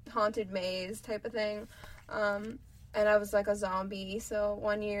 a haunted maze type of thing. And I was, like, a zombie, so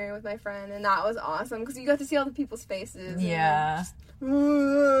one year with my friend, and that was awesome, because you got to see all the people's faces. Yeah.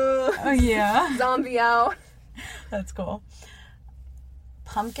 Oh, yeah. Zombie out. That's cool.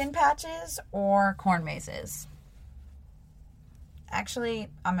 Pumpkin patches or corn mazes? Actually,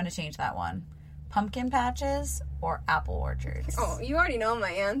 I'm going to change that one. Pumpkin patches or apple orchards? Oh, you already know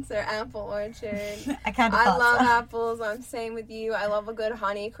my answer. Apple orchard. I kind of I thought love so. apples. I'm same with you. I love a good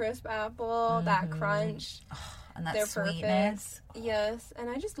Honey Crisp apple. That crunch. And that They're sweetness. perfect. Yes, and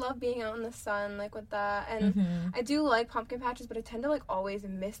I just love being out in the sun, like, with that. And I do like pumpkin patches, but I tend to, like, always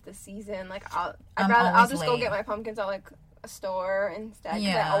miss the season. Like, I'll just go late. get my pumpkins at, like, a store instead,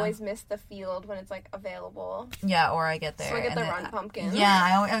 because I always miss the field when it's, like, available. Yeah, or I get there. So I get the and run pumpkin.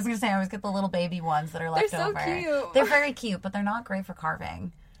 Yeah, I was going to say, I always get the little baby ones that are left They're so over. cute. They're very cute, but they're not great for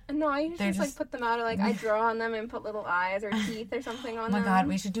carving. No, I usually They're just, like, just- put them out, or, like, I draw on them and put little eyes or teeth or something on Oh them. my god,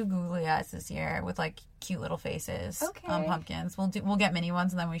 we should do googly eyes this year with, like, cute little faces on Okay. pumpkins. We'll get mini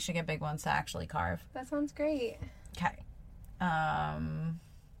ones, and then we should get big ones to actually carve. That sounds great. Okay.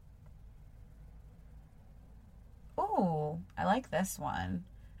 Ooh, I like this one.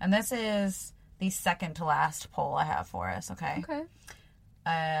 And this is the second to last poll I have for us, okay?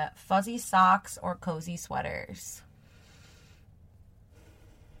 Okay. Fuzzy socks or cozy sweaters?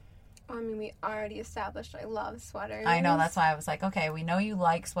 I mean, we already established I love sweaters. I know, that's why I was like, okay, we know you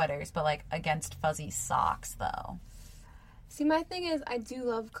like sweaters, but, like, against fuzzy socks, though. See, my thing is, I do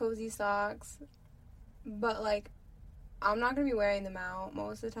love cozy socks, but, like, I'm not going to be wearing them out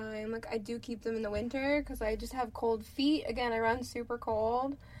most of the time. Like, I do keep them in the winter because I just have cold feet. Again, I run super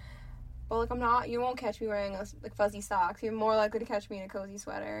cold. But, like, you won't catch me wearing, like, fuzzy socks. You're more likely to catch me in a cozy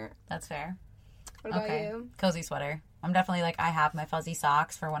sweater. That's fair. What about you? Cozy sweater. I'm definitely, like, I have my fuzzy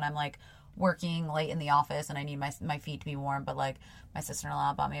socks for when I'm, like, working late in the office and I need my feet to be warm, but, like, my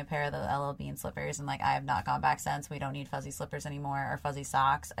sister-in-law bought me a pair of the LL Bean slippers, and, like, I have not gone back since. We don't need fuzzy slippers anymore or fuzzy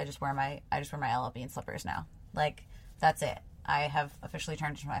socks. I just wear my LL Bean slippers now. Like, that's it. I have officially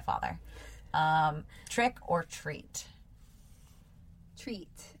turned into my father. Trick or treat? Treat.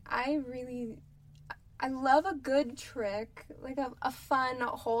 I love a good trick, like a fun,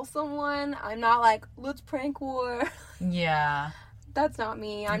 wholesome one. I'm not like, let's prank war. Yeah. That's not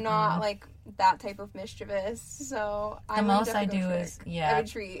me. I'm not like that type of mischievous. So The most I do is, I would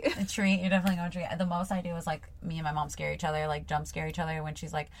treat. a treat. You're definitely going to treat. The most I do is, like, me and my mom scare each other, like, jump scare each other when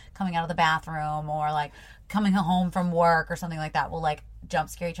she's, like, coming out of the bathroom or, like, coming home from work or something like that. We'll, like, jump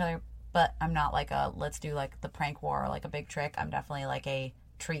scare each other. But I'm not, like, let's do, like, the prank war or, like, a big trick. I'm definitely, like, a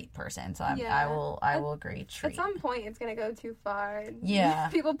treat person. So I will agree, treat. At some point, it's going to go too far. Yeah.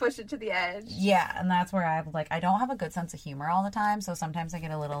 People push it to the edge. Yeah, and that's where I don't have a good sense of humor all the time, so sometimes I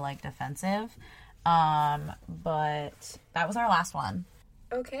get a little, like, defensive. But that was our last one.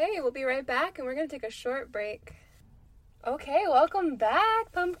 Okay, we'll be right back, and we're going to take a short break. Okay, welcome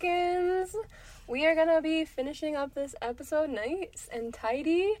back, pumpkins. We are going to be finishing up this episode nice and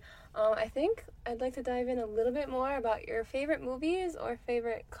tidy. I think I'd like to dive in a little bit more about your favorite movies or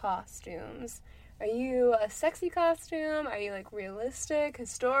favorite costumes. Are you a sexy costume? Are you, like, realistic,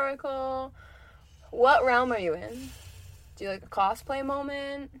 historical? What realm are you in? Do you like a cosplay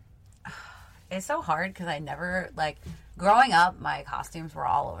moment? It's so hard because I never, like, growing up, my costumes were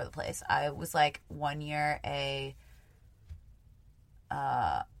all over the place. I was, like, one year I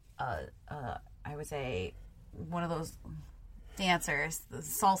was one of those dancers, the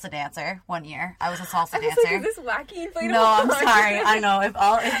salsa dancer. One year, I was a salsa dancer. Like, is this wacky inflatable? No, I'm sorry. I know if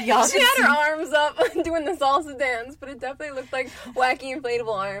y'all She could had see- her arms up doing the salsa dance, but it definitely looked like wacky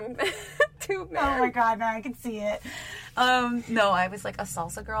inflatable arm. Too bad. Oh my god, now I can see it. No, I was like a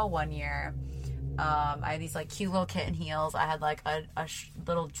salsa girl one year. I had these like cute little kitten heels. I had like a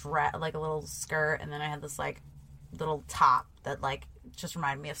little dress, like a little skirt, and then I had this like little top that like just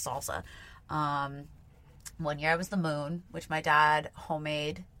reminded me of salsa. One year I was the moon, which my dad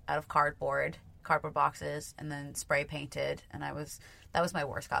homemade out of cardboard boxes, and then spray painted, and that was my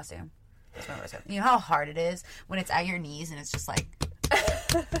worst costume. You know how hard it is when it's at your knees and it's just like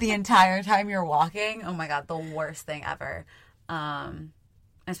the entire time you're walking? Oh my god, the worst thing ever.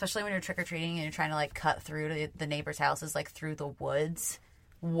 Especially when you're trick-or-treating and you're trying to like cut through to the neighbor's houses, like through the woods.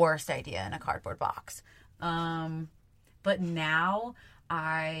 Worst idea in a cardboard box. But now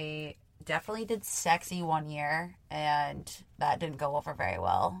I definitely did sexy one year, and that didn't go over very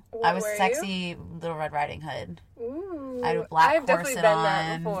well. What I was were sexy Little Red Riding Hood. Ooh. I had a black I've definitely corset been on.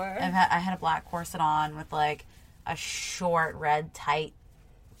 that before. I had a black corset on with like a short red tight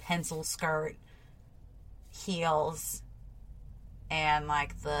pencil skirt, heels, and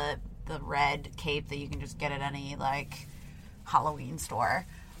like the red cape that you can just get at any like Halloween store.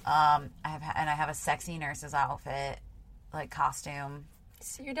 I have a sexy nurse's outfit, like costume.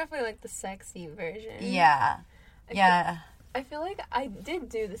 So you're definitely like the sexy version. Yeah. I feel like I did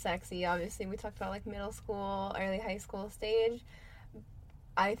do the sexy, obviously. We talked about like middle school, early high school stage.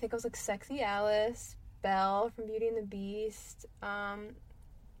 I think I was like sexy Alice, Belle from Beauty and the Beast.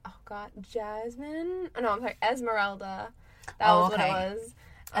 Jasmine? Oh, no, I'm sorry, Esmeralda. That was what it was.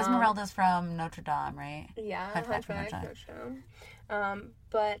 Esmeralda's from Notre Dame, right? Yeah, Hunchback from Notre Dame.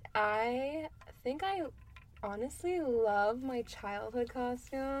 But I think I honestly love my childhood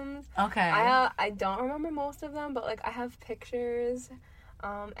costumes. Okay. I don't remember most of them, but like I have pictures.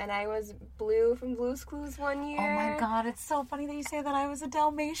 And I was Blue from Blue's Clues one year. Oh my god, it's so funny that you say that. I was a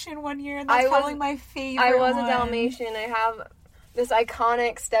Dalmatian one year, and that's probably my favorite. I was a Dalmatian. I have this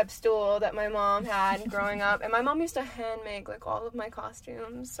iconic step stool that my mom had growing up, and my mom used to hand make like all of my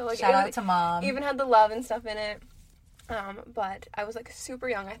costumes. So like shout out to mom. Even had the love and stuff in it. But I was like super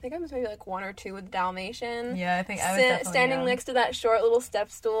young. I think I was maybe like 1 or 2 with the Dalmatian. Yeah, I think I was definitely standing young. next to that short little step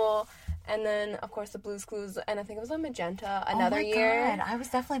stool. And then, of course, the Blue's Clues, and I think it was on Magenta another year. God. I was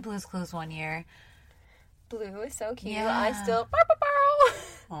definitely Blue's Clues one year. Blue is so cute. Yeah. I still...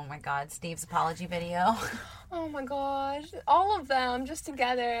 Oh my god, Steve's apology video. Oh my gosh. All of them just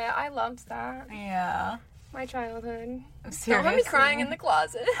together. I loved that. Yeah. My childhood. Seriously? Don't have me crying in the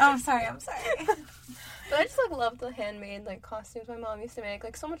closet. Oh, I'm sorry. But I just like loved the handmade like costumes my mom used to make.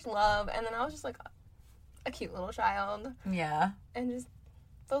 Like so much love. And then I was just like a cute little child. Yeah. And just...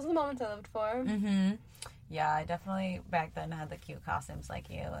 those are the moments I lived for. Mm-hmm. Yeah, I definitely back then had the cute costumes like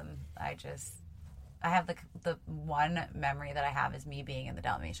you, and I have the one memory that I have is me being in the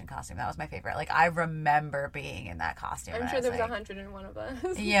Dalmatian costume. That was my favorite. Like, I remember being in that costume. I'm sure there was 101 of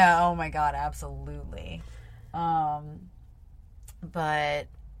us. Yeah, oh my god, absolutely. But,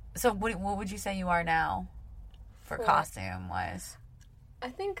 so what would you say you are now for costume-wise? I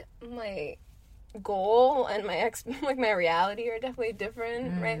think my goal and my reality are definitely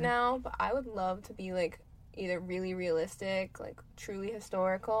different right now, but I would love to be like either really realistic, like truly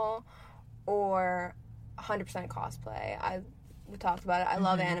historical, or 100% cosplay. We talked about it. I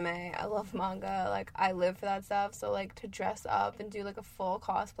love anime. I love manga. Like I live for that stuff. So like to dress up and do like a full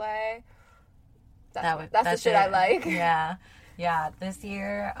cosplay, that's the shit I like. Yeah. This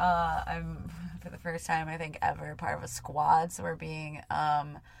year, I'm for the first time I think ever part of a squad. So we're being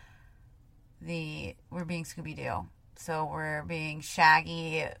Scooby-Doo. So we're being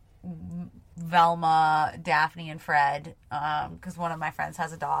Shaggy, Velma, Daphne, and Fred, because one of my friends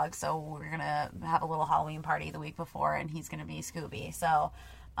has a dog, so we're going to have a little Halloween party the week before, and he's going to be Scooby. So,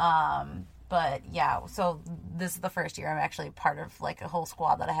 but yeah, so this is the first year I'm actually part of, like, a whole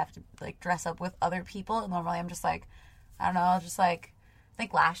squad that I have to, like, dress up with other people, and normally I'm just, like, I don't know, just, like, I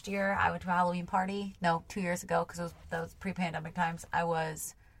think last year I went to a Halloween party. No, 2 years ago, because that was pre-pandemic times. I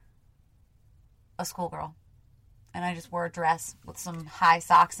was a schoolgirl, and I just wore a dress with some high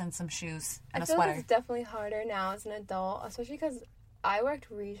socks and some shoes and a sweater. I feel like it's definitely harder now as an adult, especially because I worked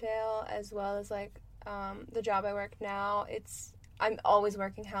retail as well as like the job I work now. I'm always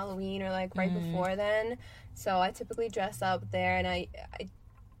working Halloween or like right before then, so I typically dress up there, and I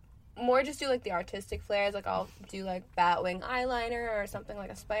more just do like the artistic flares. Like I'll do like Batwing eyeliner or something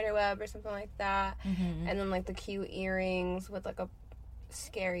like a spider web or something like that, and then like the cute earrings with like a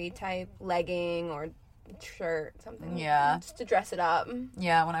scary type legging or shirt, something. Yeah, just to dress it up.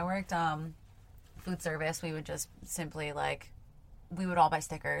 Yeah, when I worked food service, we would just simply like, we would all buy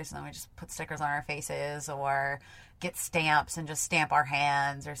stickers, and then we just put stickers on our faces or get stamps and just stamp our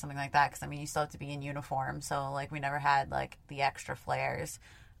hands or something like that, because I mean you still have to be in uniform, so like we never had like the extra flares.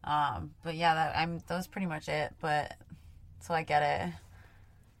 But yeah, that was pretty much it, but so I get it.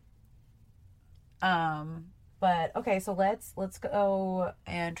 But okay, so let's go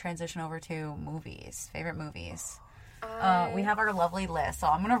and transition over to movies. Favorite movies. We have our lovely list, so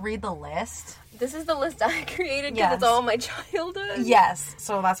I'm gonna read the list. This is the list I created because it's all my childhood. Yes,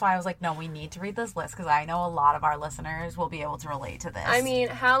 so that's why I was like, no, we need to read this list because I know a lot of our listeners will be able to relate to this. I mean,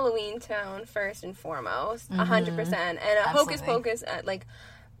 Halloween Town first and foremost, 100%, and Hocus Pocus at like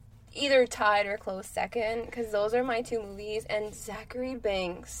either tied or close second, because those are my two movies. And Zachary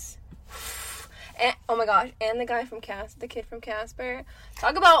Banks. And, oh my gosh, and the guy from the kid from Casper.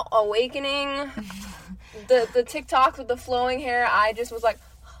 Talk about awakening. The TikToks with the flowing hair, I just was like,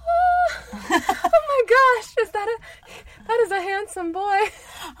 Oh my gosh, that is a handsome boy.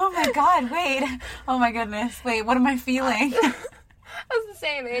 Oh my god, wait. Oh my goodness. Wait, what am I feeling? I was the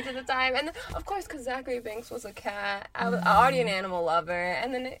same age at the time. And of course, because Zachary Banks was a cat, I was already an animal lover.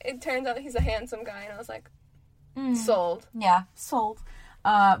 And then it turns out he's a handsome guy. And I was like, sold. Yeah, sold.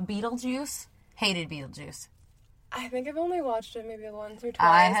 Beetlejuice. Hated Beetlejuice. I think I've only watched it maybe once or twice.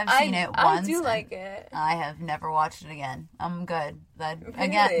 I have seen it once. I do like it. I have never watched it again. I'm good. Really?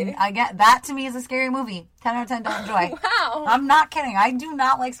 Again, I get that to me is a scary movie. 10 out of 10 don't enjoy. Wow. I'm not kidding. I do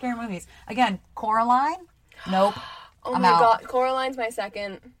not like scary movies. Again, Coraline? Nope. Oh I'm my out. god, Coraline's my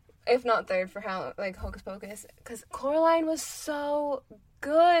second, if not third, for how Hocus Pocus, because Coraline was so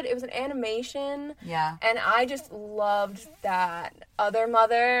good. It was an animation. Yeah. And I just loved that. Other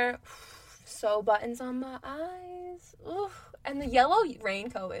Mother, so buttons on my eyes. Oof. And the yellow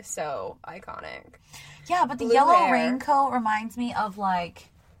raincoat is so iconic. Yeah, but the Blue yellow hair. raincoat reminds me of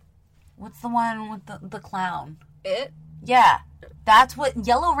what's the one with the clown? It? Yeah. That's what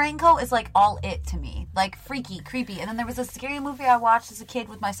yellow raincoat is like. All it to me, like freaky, creepy. And then there was a scary movie I watched as a kid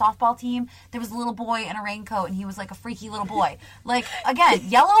with my softball team. There was a little boy in a raincoat, and he was like a freaky little boy. Like again,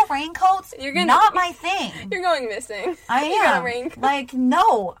 yellow raincoats, not my thing. You're going missing. I You got a am. raincoat. Like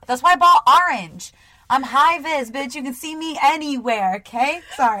no, that's why I bought orange. I'm high vis, bitch. You can see me anywhere. Okay,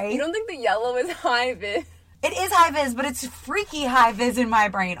 sorry. You don't think the yellow is high vis? It is high vis, but it's freaky high vis in my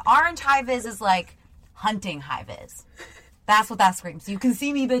brain. Orange high vis is like hunting high vis. That's what that screams. You can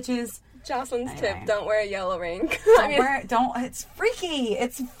see me, bitches. Jocelyn's Anyway. tip, don't wear a yellow raincoat. It's freaky.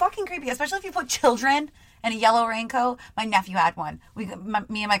 It's fucking creepy, especially if you put children in a yellow raincoat. My nephew had one. Me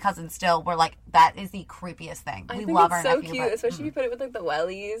and my cousin still were like, that is the creepiest thing. I We think love it's our so nephew. cute, but, especially if you put it with like the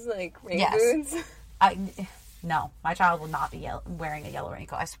wellies, like rain Yes. boots. No, my child will not be wearing a yellow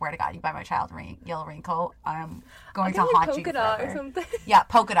raincoat. I swear to God, you buy my child a yellow raincoat, I'm going to Like haunt you polka dot or forever. something. Yeah,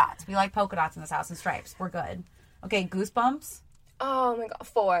 polka dots. We like polka dots in this house and stripes. We're good. Okay, Goosebumps. Oh my god,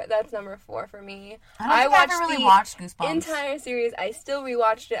 4. That's number 4 for me. I don't think I ever really watched Goosebumps. Entire series. I still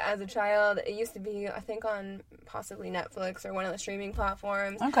rewatched it as a child. It used to be, I think, on possibly Netflix or one of the streaming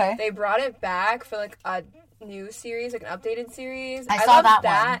platforms. Okay. They brought it back for like a new series, like an updated series. I saw loved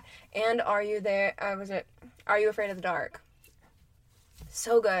that And Are You There? Are You Afraid of the Dark?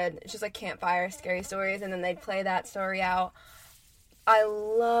 So good. It's just like campfire, scary stories, and then they'd play that story out. I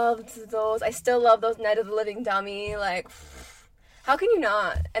loved those. I still love those Night of the Living Dummy. Like, how can you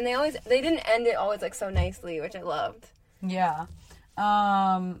not? And they didn't end it always like so nicely, which I loved. Yeah.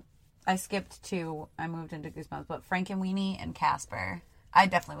 I skipped 2. I moved into Goosebumps, but Frankenweenie and Casper. I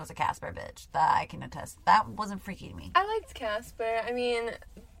definitely was a Casper bitch. That I can attest. That wasn't freaky to me. I liked Casper. I mean,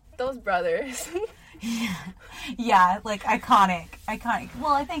 those brothers. Yeah, like iconic.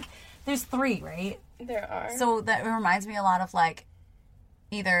 Well, I think there's 3, right? There are. So that reminds me a lot of like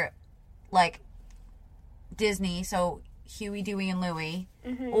either like Disney, so Huey, Dewey, and Louie,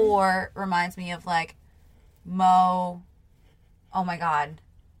 or reminds me of like Mo. Oh my God.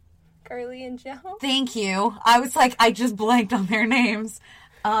 Carly and Joe. Thank you. I was like, I just blanked on their names.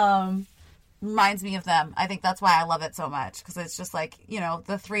 Reminds me of them. I think that's why I love it so much, because it's just like, you know,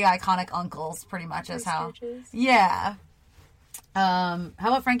 the 3 iconic uncles pretty much is how. Stooges. Yeah. How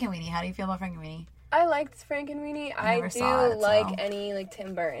about Frankenweenie? How do you feel about Frankenweenie? I liked Frankenweenie. I never do saw it, like so. any like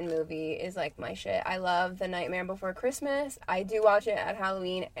Tim Burton movie is like my shit. I love The Nightmare Before Christmas. I do watch it at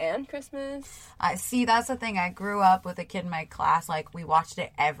Halloween and Christmas. I see. That's the thing. I grew up with a kid in my class. Like, we watched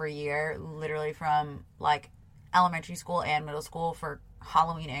it every year, literally from like elementary school and middle school for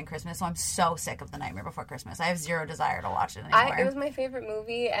Halloween and Christmas. So I'm so sick of The Nightmare Before Christmas. I have zero desire to watch it anymore. It was my favorite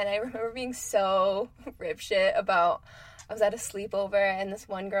movie, and I remember being so ripshit about. I was at a sleepover, and this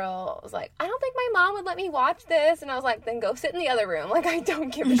one girl was like, I don't think my mom would let me watch this. And I was like, then go sit in the other room. Like, I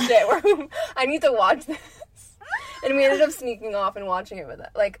don't give a shit. I need to watch this. And we ended up sneaking off and watching it with it.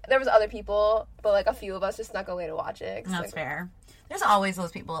 Like, there was other people, but, like, a few of us just snuck away to watch it. That's like, fair. There's always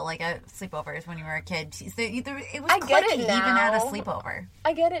those people, like, at sleepovers when you were a kid. It was I get clicky it even now. at a sleepover.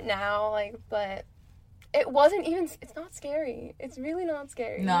 I get it now, like, but it wasn't even, it's not scary. It's really not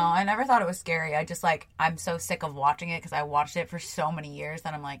scary. No, I never thought it was scary. I just, like, I'm so sick of watching it because I watched it for so many years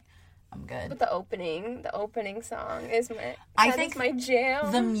that I'm like, I'm good. But the opening song is I think my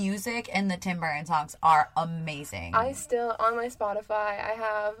jam. The music and the Tim Burton songs are amazing. I still, on my Spotify, I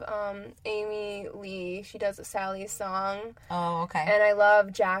have Amy Lee. She does a Sally's song. Oh, okay. And I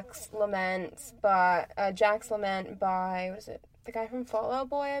love Jack's Lament by, what is it? The guy from Fall Out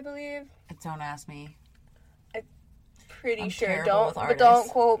Boy, I believe. Don't ask me. Pretty I'm sure. terrible with But don't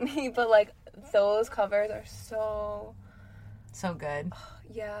artists. quote me, but like those covers are so good.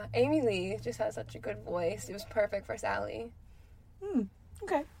 yeah. Amy Lee just has such a good voice. It was perfect for Sally.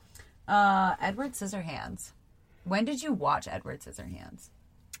 Okay. Edward Scissorhands. When did you watch Edward Scissorhands?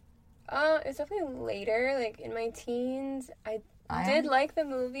 It's definitely later, like in my teens. I did like the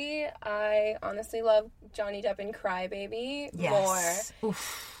movie. I honestly love Johnny Depp in Crybaby more.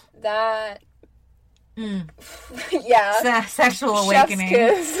 Oof. That. Yeah. Sexual awakening.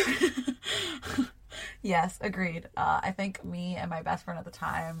 Chef's kiss. Yes, agreed. I think me and my best friend at the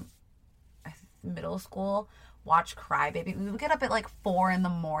time, middle school, watched Crybaby. We would get up at like 4 in the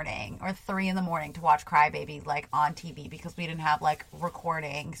morning or 3 in the morning to watch Crybaby like on TV because we didn't have like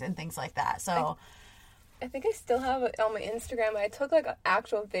recordings and things like that. So I think I still have it on my Instagram. I took like an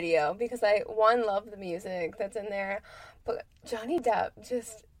actual video because I love the music that's in there, but Johnny Depp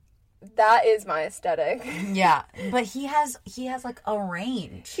just. That is my aesthetic. Yeah, but he has like a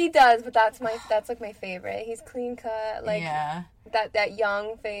range. He does, but that's like my favorite. He's clean cut, like that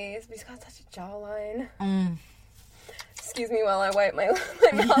young face. But he's got such a jawline. Excuse me while I wipe my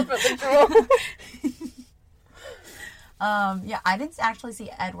mouth with the drool. Yeah, I didn't actually see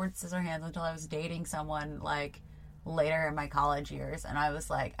Edward Scissorhands until I was dating someone like later in my college years, and I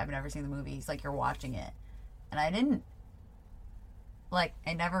was like, I've never seen the movie. He's like, you're watching it, and I didn't. Like,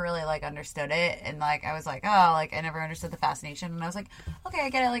 I never really, like, understood it, and, like, I was like, oh, like, I never understood the fascination, and I was like, okay, I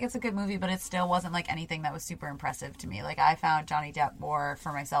get it, like, it's a good movie, but it still wasn't, like, anything that was super impressive to me. Like, I found Johnny Depp more,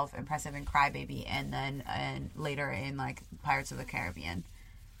 for myself, impressive in Crybaby, and later in, like, Pirates of the Caribbean.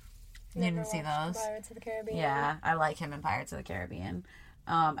 You didn't see those? Pirates of the Caribbean. Yeah, I like him in Pirates of the Caribbean.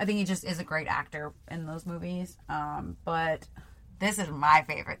 I think he just is a great actor in those movies, but this is my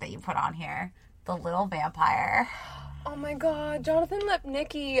favorite that you put on here, The Little Vampire. Oh my god, Jonathan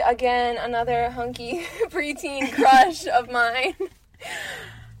Lipnicki, again, another hunky preteen crush of mine.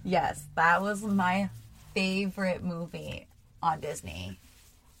 Yes, that was my favorite movie on Disney.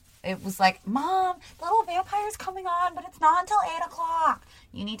 It was like, Mom, The Little Vampire's coming on, but it's not until 8 o'clock.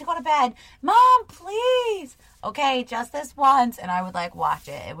 You need to go to bed. Mom, please. Okay, just this once. And I would, like, watch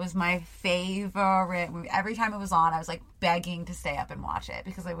it. It was my favorite movie. Every time it was on, I was, like, begging to stay up and watch it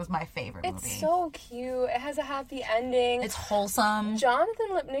because it was my favorite movie. It's so cute. It has a happy ending. It's wholesome. Jonathan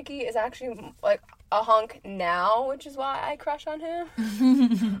Lipnicki is actually, like, a hunk now, which is why I crush on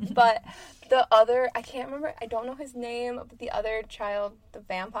him. But the other, I can't remember, I don't know his name, but the other child, the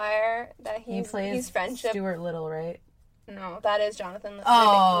vampire that he's friendship. Stuart Little, right? No, that is Jonathan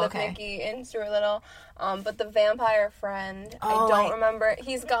Lipnicki in Stuart Little. But the vampire friend, I don't remember.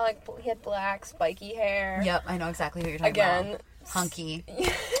 He's got like, he had black spiky hair. Yep, I know exactly who you're talking about. Hunky.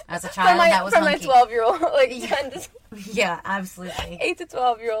 As a child, that was hunky. From my 12-year-old, like 10 to... Yeah, absolutely. 8 to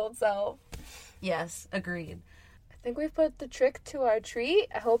 12-year-old self. Yes, agreed. I think we've put the trick to our treat.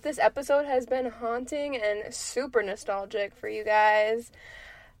 I hope this episode has been haunting and super nostalgic for you guys.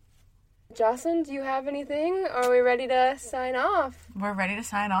 Jocelyn, do you have anything? Or are we ready to sign off? We're ready to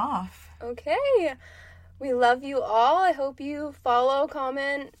sign off. Okay. We love you all. I hope you follow,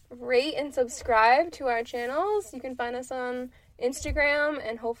 comment, rate, and subscribe to our channels. You can find us on Instagram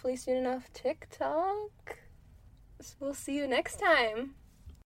and hopefully soon enough TikTok. We'll see you next time.